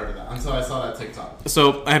 I've never heard of that until I saw that TikTok.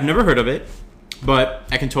 So I have never heard of it, but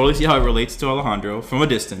I can totally see how it relates to Alejandro from a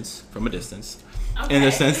distance. Okay. In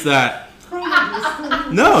the sense that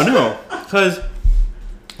no, because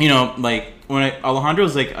like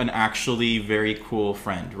Alejandro's like an actually very cool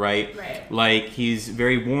friend, right? Right. Like he's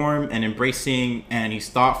very warm and embracing, and he's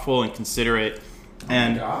thoughtful and considerate,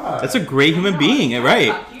 and God. that's a great human being,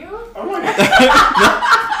 right? Fuck you. Oh my god.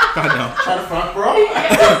 God no. Try to fuck, bro?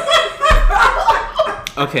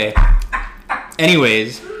 Okay.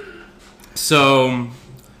 Anyways, so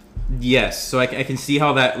yes, so I can see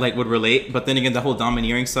how that like would relate, but then again, the whole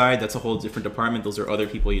domineering side, that's a whole different department. Those are other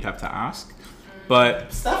people you'd have to ask.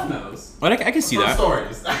 But Steph knows. But I can see From that.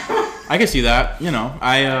 Stories. I can see that.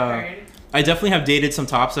 I definitely have dated some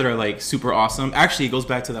tops that are like super awesome. Actually, it goes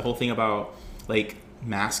back to the whole thing about like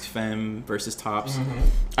mask femme versus tops. Mm-hmm.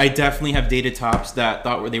 I definitely have dated tops that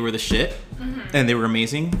thought they were the shit, and they were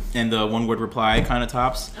amazing, and the one word reply kind of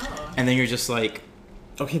tops. Oh. And then you're just like,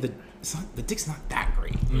 okay, the dick's not that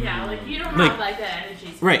great. Yeah, like you don't Like- have like that energy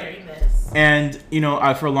to Right. doing this. And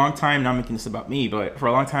for a long time, not making this about me, but for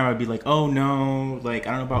a long time I'd be like, oh no, like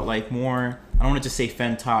I don't know about like more I don't want to just say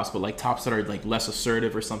femme tops, but like tops that are like less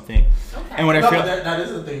assertive or something. Okay. And when I No, feel but that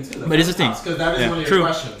is a thing too. But it is a thing. Because that is Yeah, one of true. your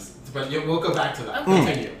questions. But we'll go back to that. Okay.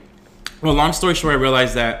 Continue. well, long story short, I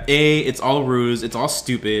realized that it's all a ruse, it's all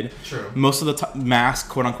stupid. True. Most of the mask,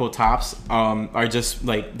 quote unquote, tops are just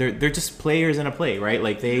like they're just players in a play, right?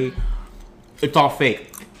 Like it's all fake.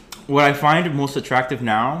 What I find most attractive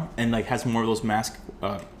now and like has more of those mask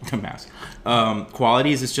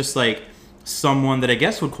qualities is just like someone that I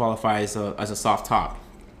guess would qualify as a soft top.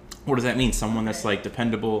 What does that mean? Someone that's like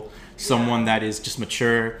dependable, someone that is just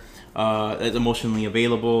mature, that's emotionally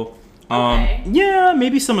available. Okay. Yeah,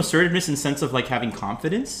 maybe some assertiveness in sense of like having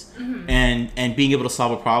confidence and being able to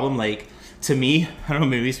solve a problem. Like to me, I don't know,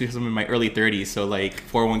 maybe it's because I'm in my early 30s, so like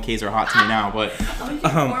 401ks are hot to me now. But Oh, you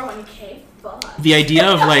 401k? Fuck. the idea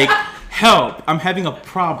of like help, I'm having a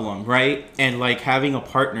problem, right? And like having a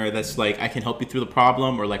partner that's like I can help you through the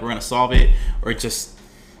problem, or like we're gonna solve it, or just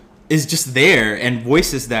is just there and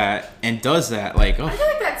voices that and does that. Like I feel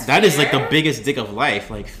like that's that is like the fair. biggest dick of life.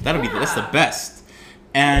 Like that's the Yeah. best.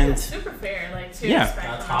 And It's super fair, like to Yeah. respect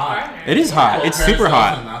That's from a hot. partner. it is hot. It's super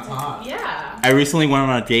hot. That's hot. Yeah. I recently went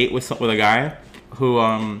on a date with a guy who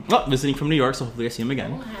visiting from New York, so hopefully I see him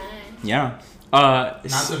again. Okay. Yeah. Not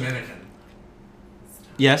Dominican.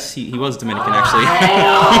 Yes, he was Dominican actually.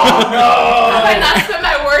 Have I not spent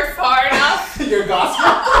my word far enough? Your gospel?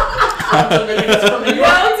 Dominicans from New York.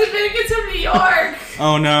 No, Dominicans from New York.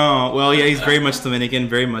 Oh no. Well, yeah, he's very much Dominican,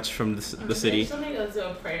 very much from the city. Somebody go do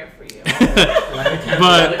a prayer for you.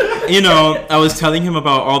 But you know, I was telling him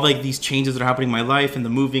about all like these changes that are happening in my life and the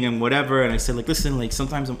moving and whatever, and I said like, listen, like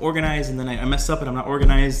sometimes I'm organized and then I mess up and I'm not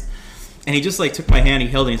organized, and he just like took my hand, he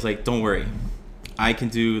held it, and he's like, don't worry, I can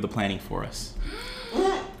do the planning for us.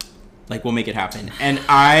 Like we'll make it happen. And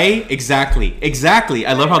I exactly.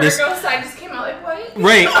 I love how this Virgo side just came out like what?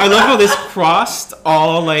 right. I love how this crossed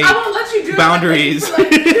all like I won't let you do boundaries. it. Like,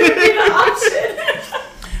 give me the option.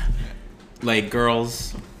 Like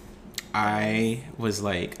girls, I was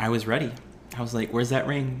ready. I was like, where's that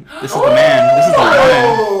ring? This is the man. This is the one.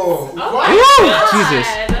 Oh, Oh what? my Woo! God. Jesus,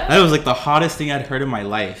 that was like the hottest thing I'd heard in my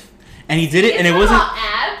life. And he did it, and it It's wasn't. not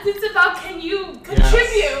about abs. It's about can you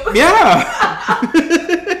contribute? Yeah.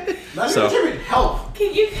 Let me So- contribute. Help.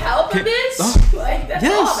 Can you help a Can- bitch? Oh. Like that's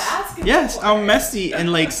all I'm asking. Yes. for. I'm messy,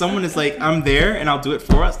 and like someone is like, I'm there, and I'll do it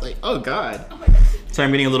for us. Like, oh god. Oh my God. Sorry,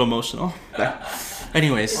 I'm getting a little emotional.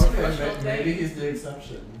 Anyways, Okay, maybe he's the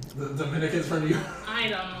exception. The Dominicans from New York. I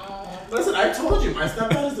don't know. Listen, I told you, my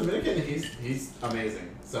stepdad is Dominican. He's amazing.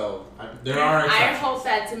 So there are I exceptions. hope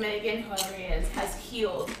that Dominican, whoever he is, has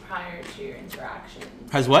healed prior to your interaction.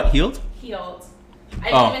 has what healed? Healed.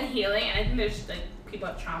 I Oh. believe in healing, and I think there's like people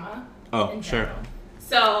have trauma. Oh, in sure. general.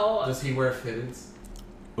 So Does he wear fitteds?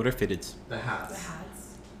 What are fitted? The the hats.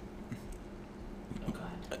 hats. Oh God.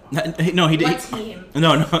 No, he did. What team?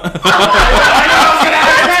 No, no. I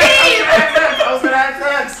was gonna ask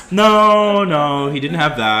next. No, he didn't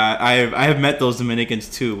have that. I have met those Dominicans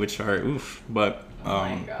too, which are oof, but Oh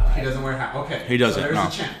my um, God. He doesn't wear hat. Okay. He doesn't, So there's no.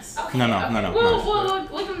 a chance. Okay, No, okay. no. We'll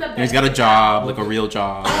look him the he's got a job, like a real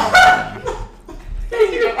job.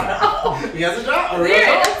 He has a job. A real Weird.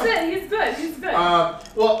 job? That's it. He's good. He's good.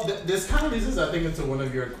 Well, this kind of leads us, I think, into one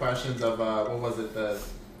of your questions of what was it?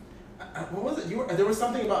 What was it? There was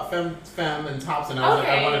something about femme and tops, and I was like,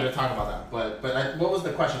 I Okay. wanted to talk about that. But what was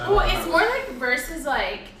the question? I don't well, it's remember. more like versus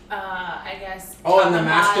like I guess. Oh, and the talking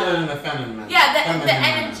masculine about- and the feminine. Yeah, the Feminine.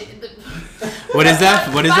 energy. What is that?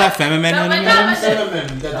 What is that? Feminine? No, energy? no,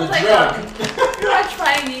 Feminine, the I was like, drug. You're not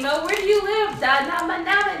trying, Nemo. Where do you live?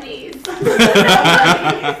 Namanamanis.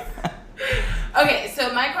 Okay,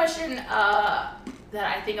 so my question that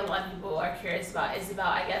I think a lot of people are curious about is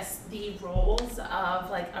about, I guess, the roles of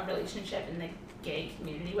like a relationship in the gay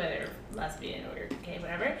community, whether lesbian or gay,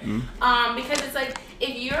 whatever. Because it's like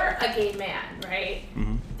if you're a gay man, right?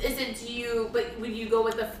 Is it but would you go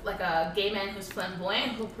with a gay man who's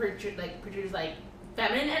flamboyant who produces like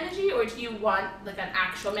feminine energy, or do you want like an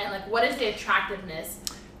actual man? Like, what is the attractiveness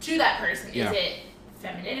to that person? Yeah. Is it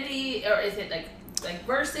femininity, or is it like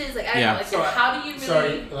versus like I don't Yeah. know, like So, how do you really?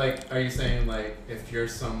 Sorry, like, are you saying like if you're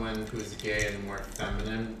someone who's gay and more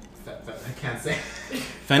feminine? I can't say.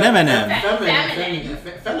 Feminine.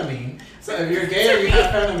 Feminine. So if you're gay and you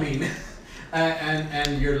have feminine,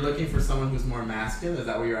 and you're looking for someone who's more masculine, is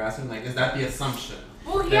that what you're asking? Like, is that the assumption?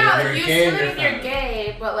 Well, that yeah, if like you you're gay and assume if you're you're feminine?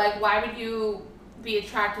 gay, but like why would you be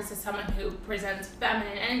attracted to someone who presents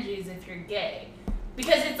feminine energies if you're gay?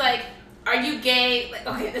 Because it's like, are you gay? Like,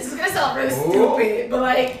 okay, this is gonna sound really Oh. stupid, but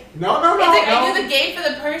like. No. It's like, are you the gay for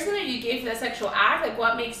the person, or are you gay for the sexual act? Like,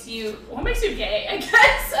 what makes you gay? I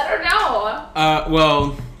guess I don't know.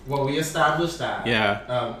 Well, Well, we established that. Yeah.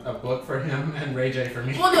 A book for him and Ray J for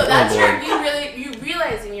me. Well, no, that's Lord. you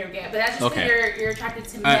realizing you're gay, but that's just Okay. because you're attracted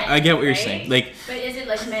to men. I get what you're right? saying. Like, but is it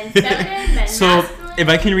like men feminine, men so masculine? if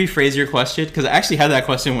I can rephrase your question, because I actually had that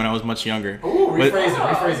question when I was much younger. Ooh,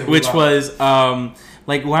 rephrase it. We Which love was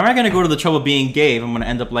like, why am I gonna go to the trouble of being gay if I'm gonna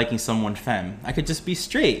end up liking someone femme? I could just be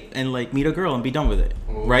straight and like meet a girl and be done with it,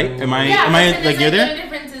 right? Am I like near there? The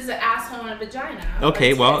difference is an asshole and a vagina. Okay,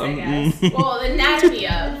 That's well, it, I guess. Well, the anatomy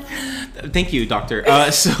of. Thank you, doctor.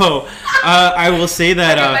 I will say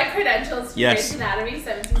that my credentials. yes. Grey's Anatomy,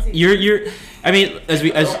 17. you're. I mean, as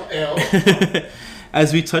we Ill.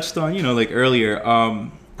 as we touched on, like earlier.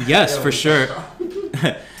 Yes, Yeah, for we sure. touched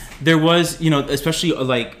on. There was, especially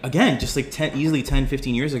like, again, just like 10,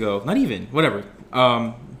 15 years ago, not even, whatever,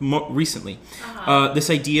 more recently,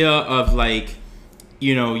 this idea of like,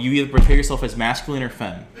 you either portray yourself as masculine or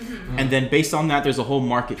femme. Mm-hmm. And then based on that, there's a whole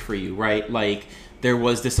market for you, right? Like, there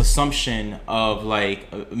was this assumption of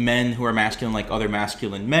like men who are masculine like other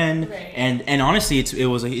masculine men, Right. and honestly,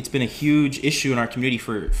 it's been a huge issue in our community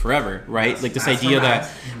for forever, right? Like this Mask idea for that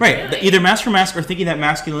mask. right, Really? either mask for mask or thinking that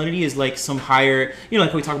masculinity is like some higher, like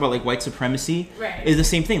when we talk about like white supremacy, Right. is the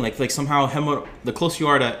same thing. Like somehow the closer you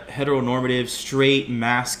are to heteronormative, straight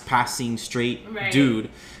mask passing straight Right.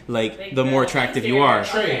 dude, like the more attractive you are.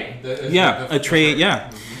 Trade. Yeah, a trade.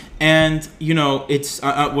 Yeah. And it's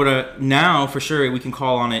now for sure we can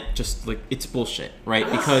call on it just like it's bullshit, right?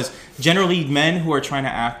 Because generally men who are trying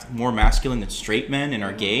to act more masculine than straight men and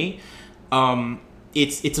are gay,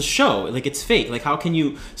 it's a show, like it's fake. Like how can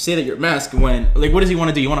you say that you're masked when like what does he want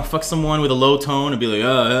to do? You want to fuck someone with a low tone and be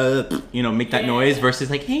like make that noise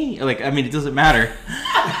versus like hey, like I mean it doesn't matter.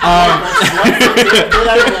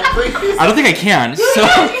 I don't think I can. So.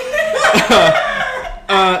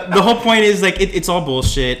 The whole point is like it's all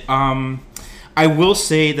bullshit. I will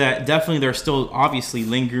say that definitely there's still obviously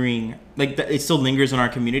lingering, like it still lingers in our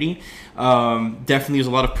community. Definitely there's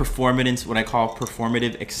a lot of performance, what I call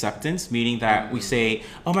performative acceptance, meaning that we say,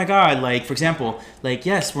 oh my God, like for example, like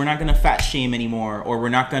yes, we're not gonna fat shame anymore, or we're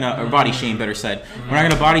not gonna, or body shame better said, we're not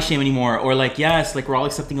gonna body shame anymore, or like yes, like we're all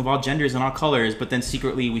accepting of all genders and all colors, but then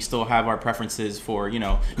secretly we still have our preferences for,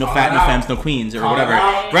 no fat, no femmes, no queens, or whatever.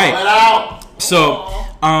 Right. So,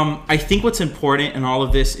 I think what's important in all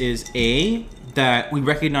of this is A, that we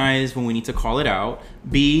recognize when we need to call it out.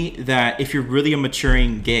 B, that if you're really a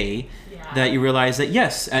maturing gay, that you realize that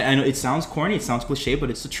yes, I know it sounds corny, it sounds cliche, but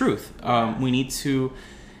it's the truth. We need to.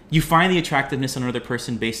 You find the attractiveness in another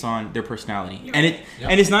person based on their personality, and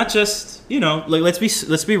it's not just like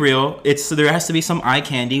let's be real. There has to be some eye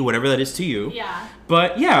candy, whatever that is to you. Yeah.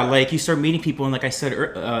 But yeah, like you start meeting people, and like I said,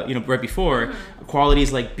 right before,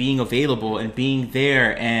 qualities like being available and being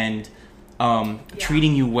there and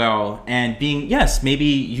treating you well and being maybe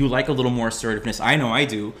you like a little more assertiveness. I know I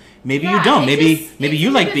do. Maybe you don't. Maybe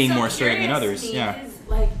you like being more assertive than others. Yeah.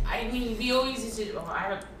 Like I mean, we always used to.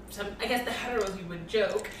 I guess the heteros we would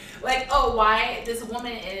joke like, oh, why this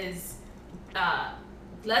woman is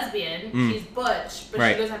lesbian, she's butch, but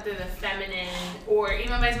Right. she goes after the feminine, or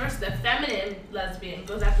even vice versa, the feminine lesbian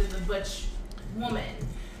goes after the butch woman.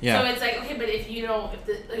 Yeah. So it's like, okay, but if you don't,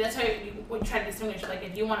 that's why we try to distinguish, like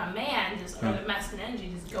if you want a man, or the masculine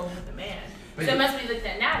energy, just go with the man. But so it must be like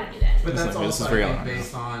the anatomy then. But that's This is also very I think, odd.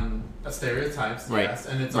 based on stereotypes, Right. yes,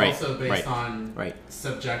 and it's Right. also based on Right.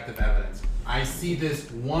 subjective evidence. I see this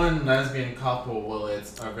one lesbian couple. Well,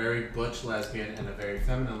 it's a very butch lesbian and a very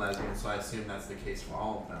feminine lesbian, so I assume that's the case for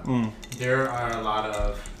all of them. There are a lot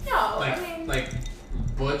of No, like I mean, like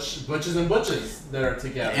butches and butches that are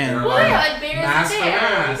together. And- there are a well, lot yeah, of like bears mask and for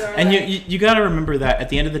bears. mask. Or And like, you got to remember that at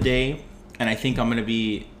the end of the day, and I think I'm going to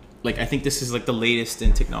be like, I think this is like the latest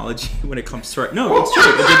in technology when it comes to it's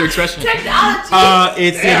true, the gender expression. technology.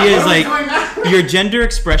 It's the Damn, idea is what are we like doing now? your gender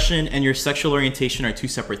expression and your sexual orientation are two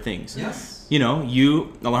separate things. Yes.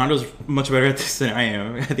 Alejandro's much better at this than I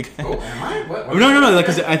am. I think. Oh, am I? What No. Like,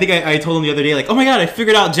 'cause I think I told him the other day, like, oh my God, I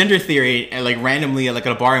figured out gender theory, and like randomly, like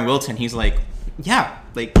at a bar in Wilton, he's like, yeah,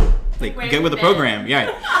 like get with the program,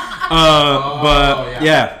 yeah. But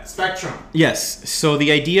yeah. Spectrum. Yes. So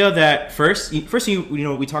the idea that first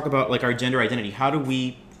we talk about like our gender identity. How do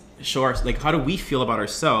we show how do we feel about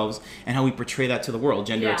ourselves and how we portray that to the world,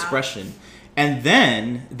 gender Yeah. expression. And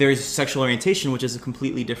then there's sexual orientation, which is a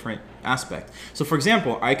completely different aspect. So for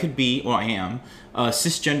example, I am a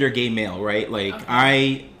cisgender gay male, right? Like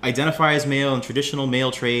I identify as male and traditional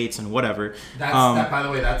male traits and whatever. That, by the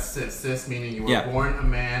way, that's cis, meaning you were Yeah. born a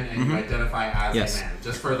man and you identify as Yes. a man.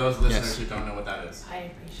 Just for those listeners Yes. who don't know what that is.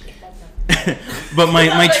 I appreciate that. But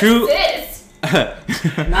my true Sis.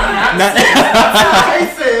 Not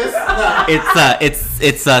cis.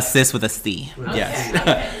 It's cis with a C. Okay, Yes.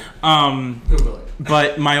 okay. Google it.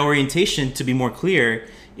 But my orientation, to be more clear,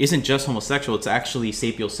 isn't just homosexual. It's actually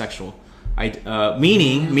sapiosexual.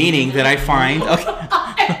 Meaning that I find.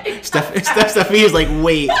 Okay. Stephanie is like,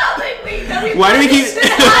 wait. Why do we keep?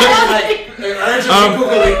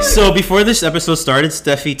 So before this episode started,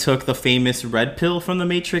 Steffi took the famous red pill from the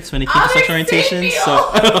Matrix when it came to sexual orientation.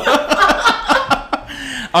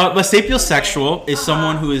 But sapiosexual is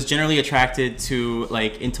someone who is generally attracted to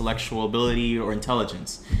like intellectual ability or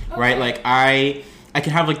intelligence, right? Like I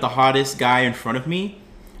can have like the hottest guy in front of me,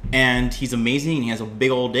 and he's amazing, and he has a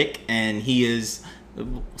big old dick, and he's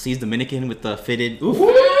Dominican with the fitted. Oof.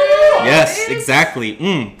 Yes,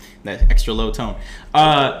 exactly. That extra low tone.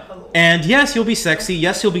 And yes, he'll be sexy.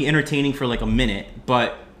 Yes, he'll be entertaining for like a minute,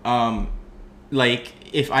 but like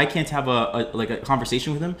if I can't have a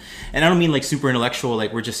conversation with him, and I don't mean like super intellectual,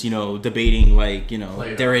 like we're just debating like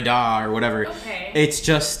Derrida or whatever. Okay. It's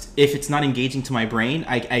just if it's not engaging to my brain,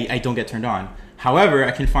 I don't get turned on. However,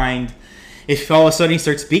 I can find if all of a sudden he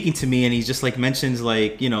starts speaking to me and he just like mentions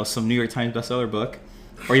like some New York Times bestseller book,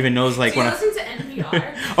 or even knows like Do you when listen to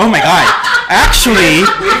NPR? Oh my god! Actually,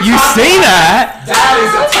 you say that.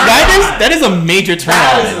 That is a major turn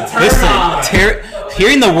on. Listen,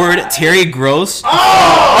 hearing the word Terry Gross.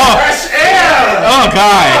 Oh, fresh air. Oh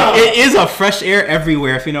god, it is a fresh air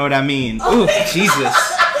everywhere. If you know what I mean. Ooh, Jesus,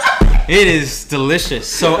 it is delicious.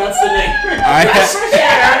 So That's the name.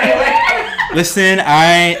 Listen,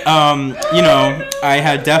 I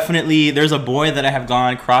had definitely. There's a boy that I have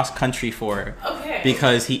gone cross country for. Okay.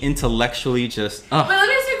 Because he intellectually just. But let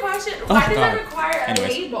me ask you a question. Why does God. that require a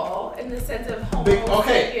label in the sense of homo?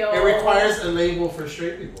 Okay, sapio? it requires a label for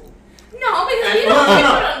straight people. No, because we No.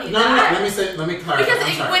 don't need that. Let me clarify. Because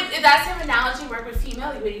I'm sorry. would that same analogy work with female?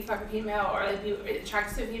 Like, would you fuck a female or like be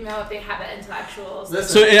attracted to a female if they have that intellectual? Listen.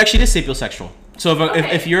 So it actually is sapiosexual. So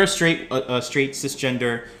Okay. if you're a straight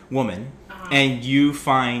cisgender woman and you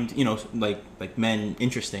find like men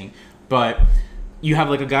interesting, but you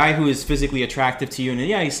have like a guy who is physically attractive to you, and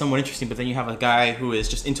yeah, he's somewhat interesting, but then you have a guy who is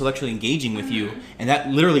just intellectually engaging with you, and that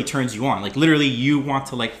literally turns you on. Like literally, you want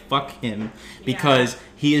to like fuck him because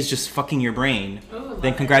he is just fucking your brain. Ooh,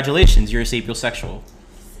 Then congratulations, you're a sapiosexual.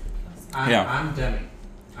 I'm Demi.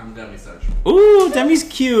 I'm demisexual. Ooh, Demi's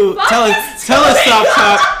cute. Tell us, Soft Top.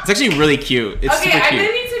 It's actually really cute. It's Okay, super I'm cute.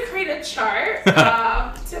 gonna need to create a chart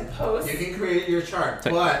to post. You can create your chart,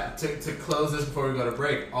 but to close this before we go to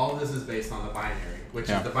break, all of this is based on the binary, which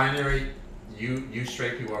is the binary you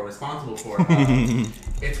straight people are responsible for.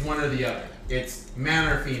 It's one or the other. It's man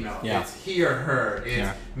or female. Yeah. It's he or her. It's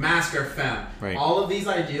mask or femme. Right. All of these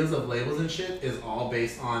ideas of labels and shit is all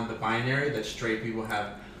based on the binary that straight people have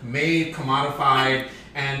made, commodified,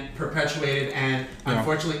 and perpetuated, and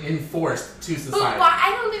unfortunately enforced to But society. why?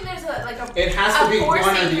 I don't think there's a It has to be one or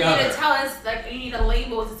forcing for the you other. to tell us like you need a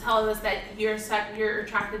label to tell us that you're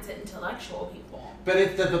attracted to intellectual people.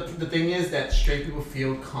 But the thing is that straight people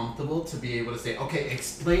feel comfortable to be able to say, okay,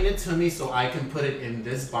 explain it to me so I can put it in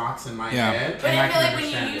this box in my head. But and I I feel can like when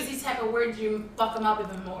understand you use it. these type of words, you fuck them up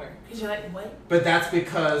even more because you're like, what? But that's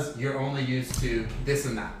because you're only used to this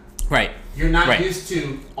and that. Right. You're not Right. used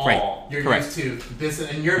to all. Right. You're Correct. used to this,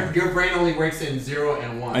 and your brain only works in 0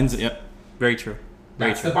 and 1. Yep. Very true.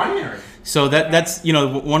 Very That's true. the binary. So that's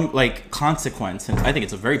one like consequence, and I think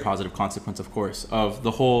it's a very positive consequence, of course, of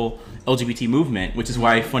the whole LGBT movement, which is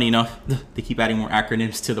why, funny enough, they keep adding more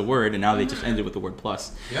acronyms to the word, and now they just ended with the word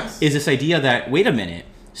plus. Yes. Is this idea that wait a minute?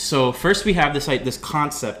 So first we have this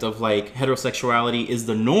concept of like heterosexuality is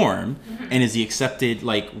the norm and is the accepted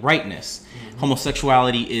like rightness.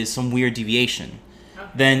 Homosexuality is some weird deviation.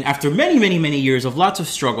 Then after many years of lots of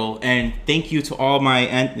struggle, and thank you to all my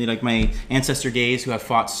ancestor gays who have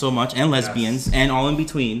fought so much, and lesbians and all in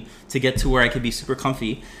between to get to where I could be super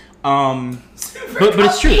comfy. But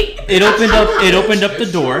it's true. It opened up the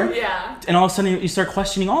door. Yeah. And all of a sudden you start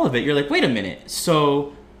questioning all of it. You're like, wait a minute.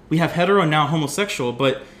 So we have hetero and now homosexual,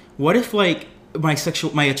 but what if like my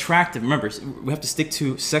attractive, remember, we have to stick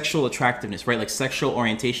to sexual attractiveness, right? Like sexual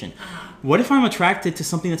orientation. What if I'm attracted to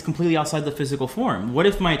something that's completely outside the physical form? What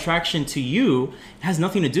if my attraction to you has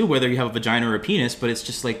nothing to do whether you have a vagina or a penis, but it's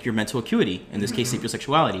just like your mental acuity, in this case,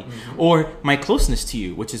 sapiosexuality, or my closeness to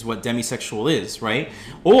you, which is what demisexual is, right?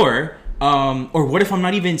 Or what if I'm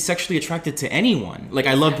not even sexually attracted to anyone? Like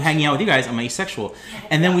I love hanging out with you guys, I'm asexual.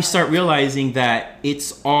 And then we start realizing that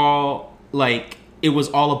it's all like, it was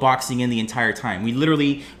all a boxing in the entire time. We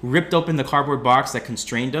literally ripped open the cardboard box that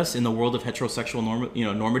constrained us in the world of heterosexual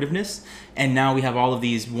normativeness, and now we have all of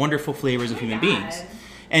these wonderful flavors of human beings.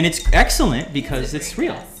 And it's excellent because it's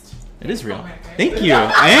real. It is real. Homewrecker. Thank you.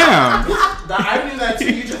 I am. I knew that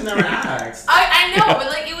too. You just never asked. I know, but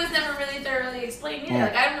like it was never really thoroughly explained either.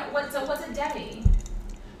 Like I don't know what's a demi.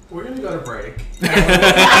 We're gonna go to break.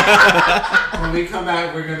 When we come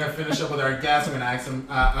back, we're gonna finish up with our guests. We're gonna ask some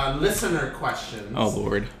listener questions. Oh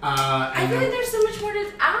Lord. I feel like there's so much more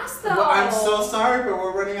to ask though. Well, I'm so sorry, but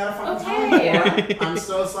we're running out of fucking time. I'm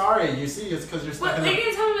so sorry. You see, it's because you're stuck in Are you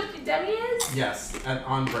gonna tell me what the demi is? Yes, and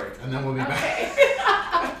on break, and then we'll be Okay.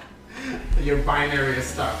 back. Your binary is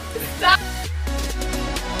stuck. Stop.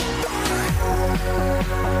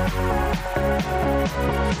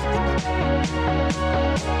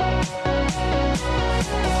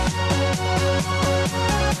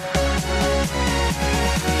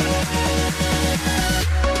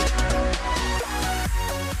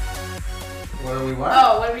 What are we? What?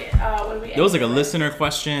 Oh, what do we? There was like a listener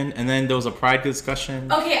question, and then there was a pride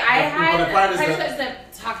discussion. Okay, I Well, the part is had the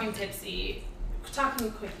talking quickie.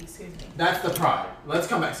 Excuse me. That's the pride. Let's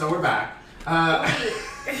come back. So we're back.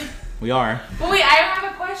 We are. But wait, I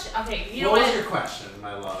have a question. Okay, you know what what? was your question,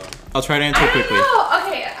 my love? I'll try to answer I it don't quickly. know.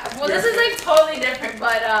 Okay, well this is like totally different,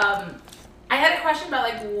 but I had a question about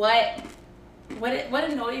like what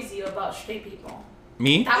annoys you about straight people.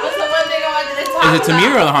 Me? That was the one thing I wanted to talk about. Is it to me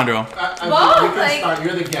or Alejandro? Both, we can like, start.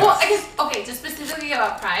 You're the guest. Well, I guess okay, just specifically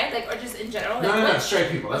about pride, like, or just in general. Like, no, what,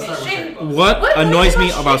 straight people. Let's okay, start with straight people. What annoys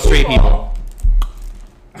me about straight people?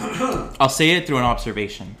 I'll say it through an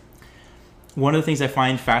observation. One of the things I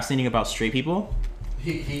find fascinating about straight people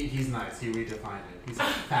He's nice. He redefined it. He's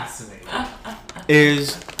fascinating.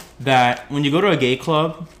 is that when you go to a gay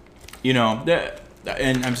club, you know,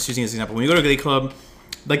 and I'm just using this example. When you go to a gay club,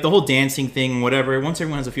 like the whole dancing thing, whatever, once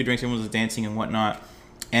everyone has a few drinks, everyone's dancing and whatnot.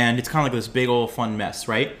 And it's kind of like this big old fun mess,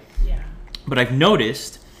 right? Yeah. But I've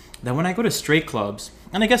noticed that when I go to straight clubs,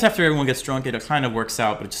 and I guess after everyone gets drunk, it kind of works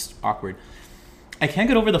out, but it's just awkward. I can't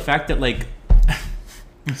get over the fact that, like,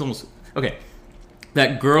 it's almost, okay,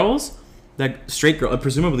 that girls, that straight girl,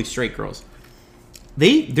 presumably straight girls,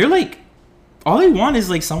 they're like, all they want is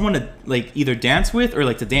like someone to like either dance with or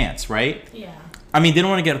like to dance, right? Yeah. I mean, they don't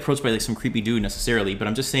want to get approached by like some creepy dude necessarily, but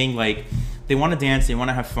I'm just saying like they want to dance, they want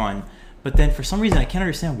to have fun. But then for some reason I can't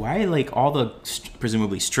understand why like all the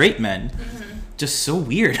presumably straight men just so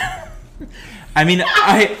weird. I mean,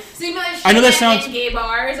 I know that sounds gay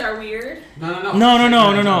bars are weird. No.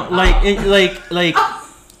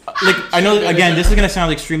 Like I know again this is gonna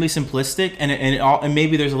sound extremely simplistic, and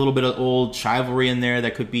maybe there's a little bit of old chivalry in there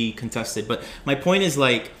that could be contested. But my point is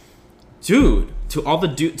like, dude, to all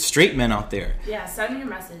the straight men out there, Yeah, send me your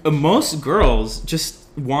message. most girls just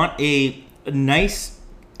want a nice,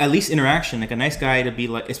 at least interaction, like a nice guy to be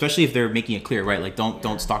like, especially if they're making it clear, right? Like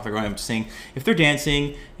don't stalk their girl. I'm just saying if they're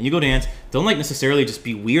dancing and you go dance, don't like necessarily just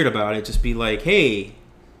be weird about it. Just be like, hey,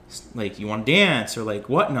 like you want to dance or like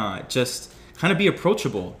whatnot. Just kind of be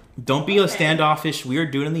approachable. Don't be a standoffish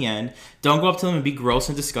weird dude in the end. Don't go up to them and be gross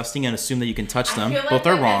and disgusting and assume that you can touch them. I feel like Both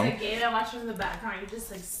are wrong. As a gay man watching in the background, you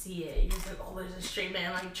just like see it. You're just like, oh, there's a straight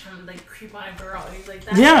man like trying to like creep on a girl. And he's like,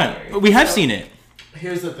 that's weird. We have seen it.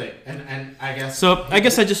 Here's the thing, and I guess. So I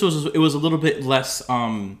guess it was a little bit less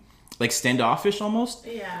like standoffish almost.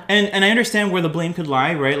 Yeah. And I understand where the blame could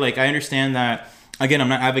lie, right? Like I understand that. Again, I'm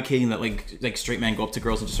not advocating that like straight men go up to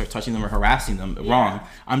girls and just start touching them or harassing them. Yeah. Wrong.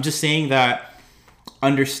 I'm just saying that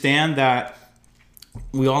understand that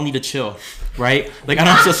we all need to chill, right? Like I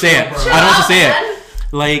don't have to say it. I don't have to say it.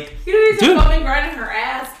 Like, you dude, woman grinding her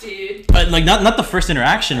ass, dude. But like not the first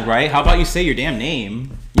interaction, right? How about you say your damn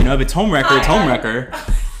name? You know, if it's Homewrecker, it's Homewrecker.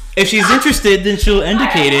 If she's interested, then she'll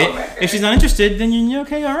indicate it. If she's not interested, then you're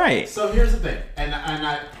okay, all right. So here's the thing, and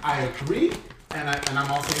I agree. And I'm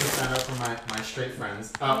also going to stand up for my straight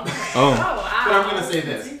friends. Wow. But I'm going to say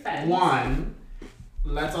this. One,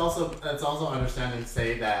 let's also understand and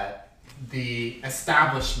say that the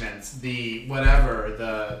establishments, the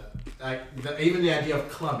whatever, even the idea of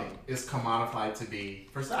clubbing is commodified to be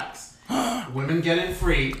for sex. Women get in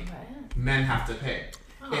free, men have to pay.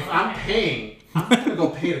 If I'm paying, I'm not going to go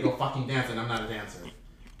pay to go fucking dance, and I'm not a dancer.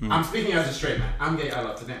 I'm speaking as a straight man. I'm gay, I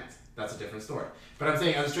love to dance. That's a different story. But I'm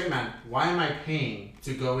saying, as a straight man, why am I paying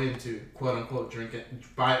to go into, quote-unquote,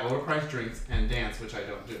 buy overpriced drinks and dance, which I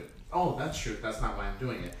don't do? Oh, that's true. That's not why I'm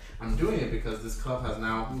doing it. I'm doing it because this club has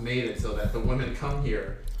now made it so that the women come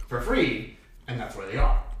here for free, and that's where they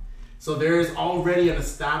are. So there is already an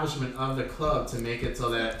establishment of the club to make it so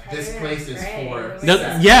that this place is for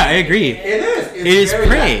sex. Yeah, I agree. It is. It is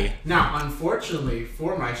prey. Now, unfortunately,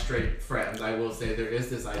 for my straight friends, I will say there is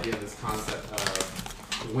this idea, this concept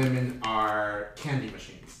of women are candy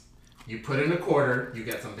machines. You put in a quarter, you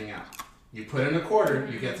get something out. You put in a quarter,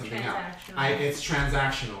 you get something out. Transactional. It's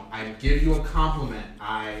transactional. I give you a compliment.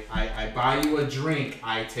 I buy you a drink.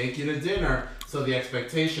 I take you to dinner. So the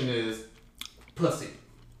expectation is pussy.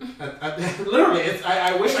 Literally, it's.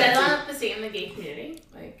 I wish Is I that could. not the same in the gay community?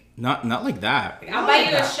 Like, Not like that. I'll buy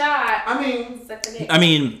you a shot. I mean, Suck a dick. I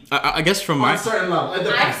mean, I guess from on my a certain level. It I've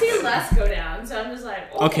depends. seen less go down, so I'm just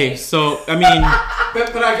like, okay, so I mean,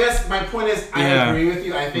 But I guess my point is, I Yeah. agree with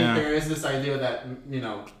you. I think Yeah. there is this idea that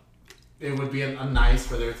it would be a nice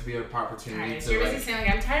for there to be an opportunity Alright, so to you're like. basically saying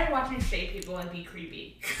like I'm tired of watching straight people and be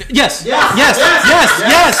creepy. yes, Yes, yes, yes, yes,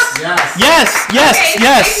 yes, yes. yes, yes, Okay,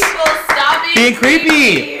 yes, straight people, stop Being being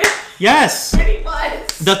creepy. yes. Pretty much.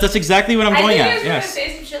 That's exactly what I'm I going think at. you're gonna Yes.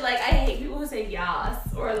 say some shit like I hate people who say yas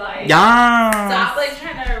or like Yeah. stop like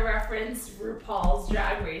trying to reference RuPaul's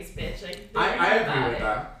Drag Race, bitch. Like I agree with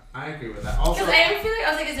that. I agree with that. Also, Because I feel like I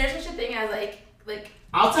was like, is there such a thing as like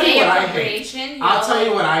I'll tell gay you what I hate. appropriation? I'll tell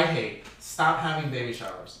you what I hate. Stop having baby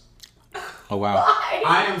showers. Oh wow. Why?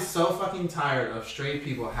 I am so fucking tired of straight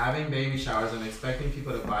people having baby showers and expecting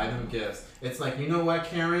people to buy them gifts. It's like, you know what,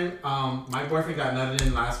 Karen? My boyfriend got nutted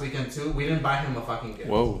in last weekend too. We didn't buy him a fucking gift.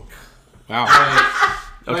 Whoa. Wow.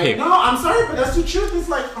 Like, Okay. no, I'm sorry, but that's the truth. It's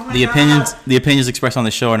like, oh my The God. opinions expressed on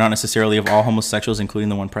the show are not necessarily of all homosexuals, including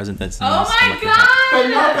the one present that's in Oh this my elected god! But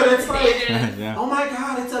no, but it's like- David. Yeah. Oh my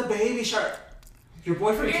God, it's a baby shower. Your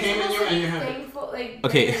boyfriend You're came in supposed you to and be you're having. thankful, like,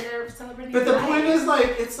 Okay. they're celebrating But the life. point is,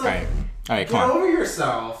 like, it's All like, right. All right. get Come on. over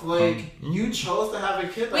yourself. Like, you chose to have a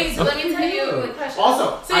kid. Like, Wait, so let me good tell for you a question.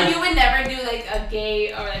 Also, So you would never do like a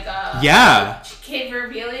gay or like a Yeah. kid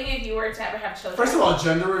revealing if you were to ever have children? First of all,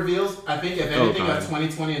 gender reveals, I think if Oh, anything God. that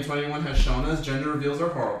 2020 and 21 has shown us, gender reveals are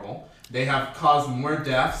horrible. They have caused more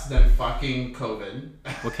deaths than fucking COVID.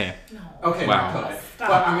 Okay. No. Okay, Wow. not COVID. Stop.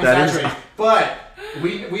 But I'm That is- exaggerating. But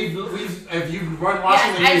we've if you run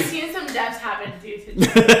watching Yes, the I've news, seen some deaths happen due to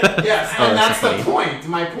yes, Oh, and that's that's so the point.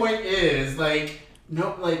 My point is like.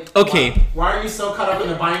 No, like Okay. Why are you so caught up in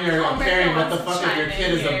the binary of caring what the fuck if your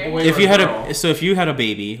kid is a boy If or you a had girl? if you had a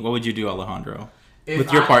baby, what would you do, Alejandro, If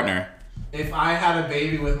with your I- partner? If I had a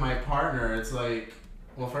baby with my partner, it's like,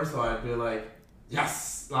 well, first of all, I'd be like,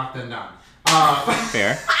 yes, lock them down.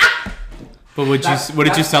 Fair. But would That's- you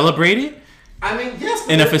that's- celebrate it I mean, yes.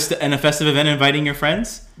 But in a festive event, inviting your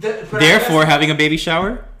friends? but I Therefore, guess- having a baby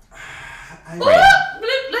shower. I-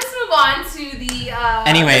 Let's move on to the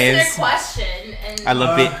Anyways. listener question. And, I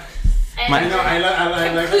love it. and I know. I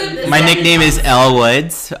like. Conclude this. My nickname is Elle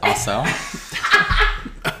Woods. Also.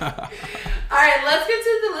 All right, let's get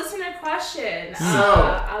to the listener question.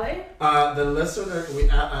 So- Ale? The listener,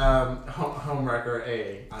 Homewrecker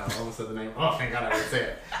A. I almost said the name. Oh, thank God I didn't say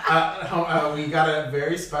it. We got a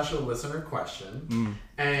very special listener question.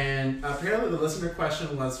 And apparently the listener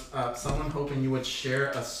question was someone hoping you would share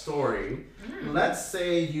a story. Let's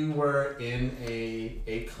say you were in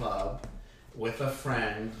a club with a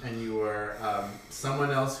friend and you were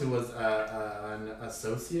someone else who was an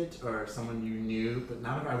associate or someone you knew, but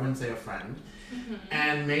I wouldn't say a friend.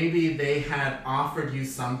 And maybe they had offered you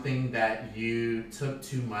something that you took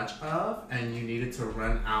too much of and you needed to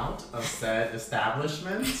run out of said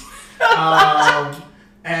establishment.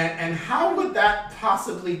 And how would that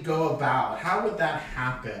possibly go about? How would that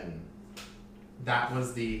happen? That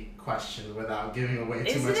was the question without giving away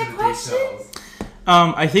too Is much it a of the question? details.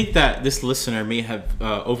 I think that this listener may have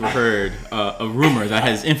overheard a rumor that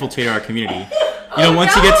has infiltrated our community. You know, Oh,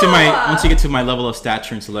 once no! you get to my level of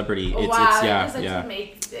stature and celebrity, it's That's yeah. to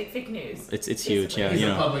make like, fake news. It's huge, yeah. He's You a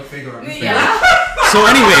know. public figure. I'm saying. Yeah. So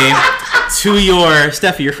anyway, to your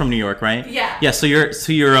Steffi, you're from New York, right? Yeah. Yeah. So your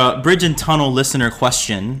Bridge and Tunnel listener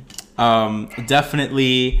question.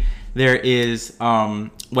 Definitely, there is.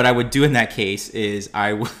 What I would do in that case is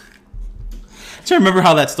I would. To remember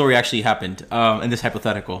how that story actually happened in this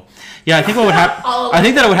hypothetical. Yeah, I think what would happen. I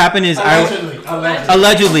think that what would happen is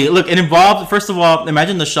Allegedly. Look, it involved, first of all,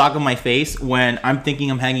 imagine the shock on my face when I'm thinking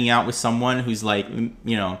I'm hanging out with someone who's like,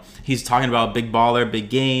 you know, he's talking about big baller, big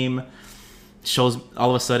game. Shows all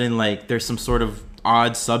of a sudden like there's some sort of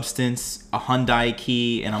odd substance, a Hyundai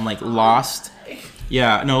key, and I'm like lost.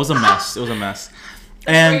 Yeah, no, it was a mess. It was a mess.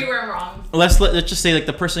 Where And you were wrong. let's just say like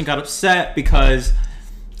the person got upset because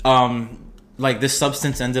like this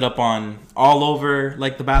substance ended up on all over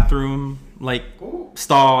like the bathroom like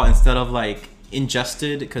stall instead of like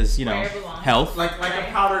ingested because you know Where it belongs. health Like a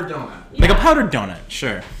powdered donut. like a Yeah. powdered donut,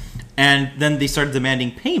 sure. And then they started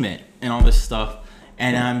demanding payment and all this stuff,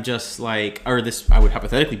 and I'm just like, or this I would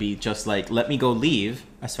hypothetically be just like, let me go leave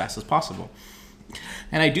as fast as possible,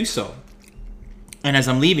 and I do so. And as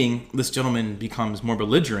I'm leaving, this gentleman becomes more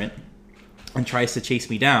belligerent and tries to chase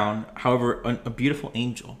me down. However, a beautiful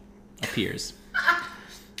angel appears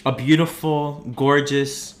a beautiful,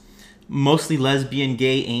 gorgeous, mostly lesbian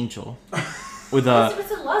gay angel with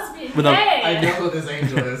What's a lesbian? with a- Hey. I know who this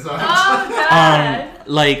angel is. So Oh God.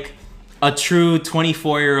 like a true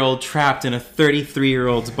 24-year-old trapped in a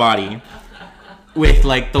 33-year-old's body with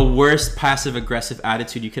like the worst passive aggressive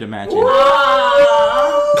attitude you could imagine.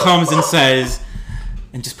 Comes and says,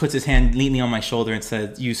 and just puts his hand neatly on my shoulder and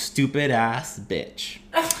says, "You stupid ass bitch.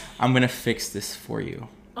 I'm gonna fix this for you."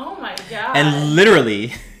 Oh my God. And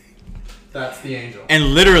literally that's the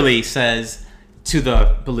angel. says to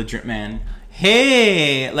the belligerent man,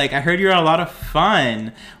 "Hey, like I heard you're a lot of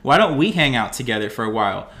fun. Why don't we hang out together for a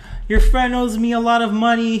while? Your friend owes me a lot of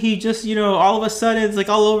money. He just, all of a sudden it's like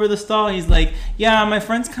all over the stall." He's like, "Yeah, my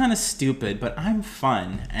friend's kind of stupid, but I'm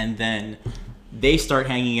fun." And then they start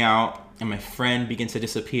hanging out and my friend begins to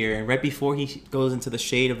disappear. And right before he goes into the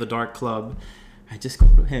shade of the dark club, I just go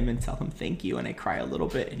to him and tell him thank you. And I cry a little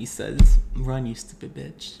bit. And he says, "Run, you stupid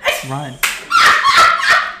bitch. Run."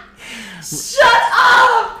 Shut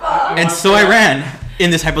up. And so I ran,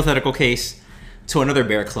 in this hypothetical case, to another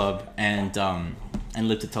bear club and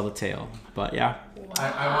lived to tell the tale. But yeah.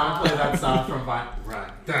 I want to play that sound from Vine.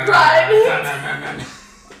 Run. Run.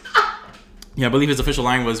 Yeah, I believe his official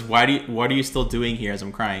line was, what are you still doing here?" As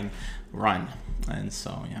I'm crying, "Run." And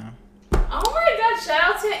so, yeah. Oh my God!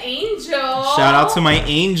 Shout out to Angel. Shout out to my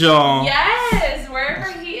angel. Yes,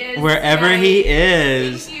 wherever he is. Wherever tonight. he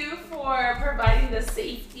is. Thank you for providing the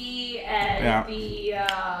safety and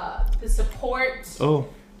the support Oh,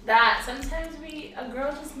 that sometimes a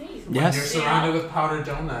girl just needs. When Yes. you're surrounded with powdered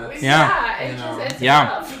donuts. Yeah, You it's know. just it's Yeah.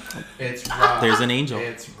 rough. It's rough. there's an angel.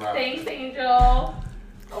 It's rough. Thanks, Angel.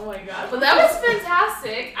 Oh my God, but that was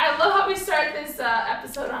fantastic. I love how we start this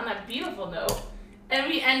episode on a beautiful note, and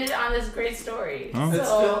we ended on this great story. Oh. It's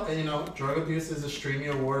So still, drug abuse is a Streamy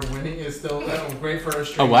Award winning. Is still great for a A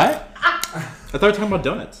stream. what? I thought we were talking about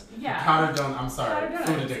donuts. yeah, Powdered donut. I'm sorry. Powdered Food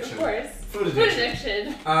donuts, addiction. of course. Food Food addiction.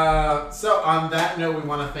 addiction. So on that note, we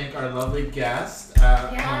want to thank our lovely guest,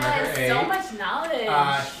 Homemaker Yes, A. so much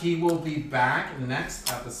knowledge. He will be back next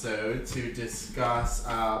episode to discuss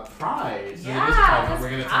Pride. So Yeah, it is Pride. that's We're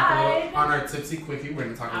going to talk a little Pride. on our Tipsy Quickie. We're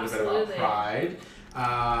going to talk a little bit about Absolutely. Pride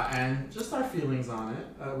and just our feelings on it.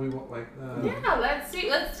 We won't like. Yeah, let's see.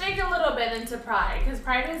 Let's dig a little bit into Pride, because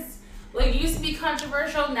Pride is used to be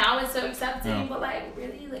controversial. Now it's so accepting, Yeah. but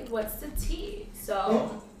really, what's the tea?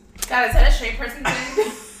 So, God, is that a straight person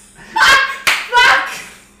thing? Fuck.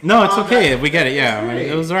 No, it's Oh, okay. We get it. Yeah, great.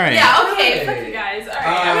 it was alright. Yeah. Okay. Hey. Fuck you guys. All right.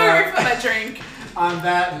 I'm gonna refill my drink. On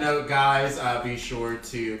that note, guys, be sure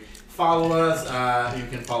to follow us. You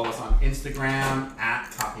can follow us on Instagram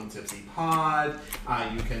at TalkingTipsyPod.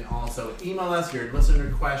 You can also email us your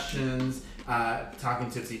listener questions.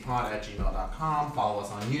 TalkingTipsyPod@gmail.com. Follow us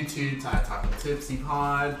on YouTube at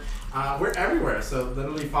TalkingTipsyPod. We're everywhere, so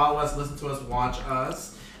literally follow us, listen to us, watch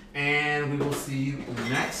us, and we will see you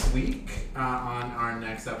next week on our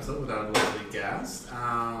next episode with our lovely guest.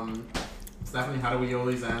 Stephanie, how do we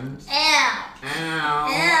always end? Ow. Ow.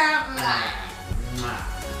 Ow. Mwah.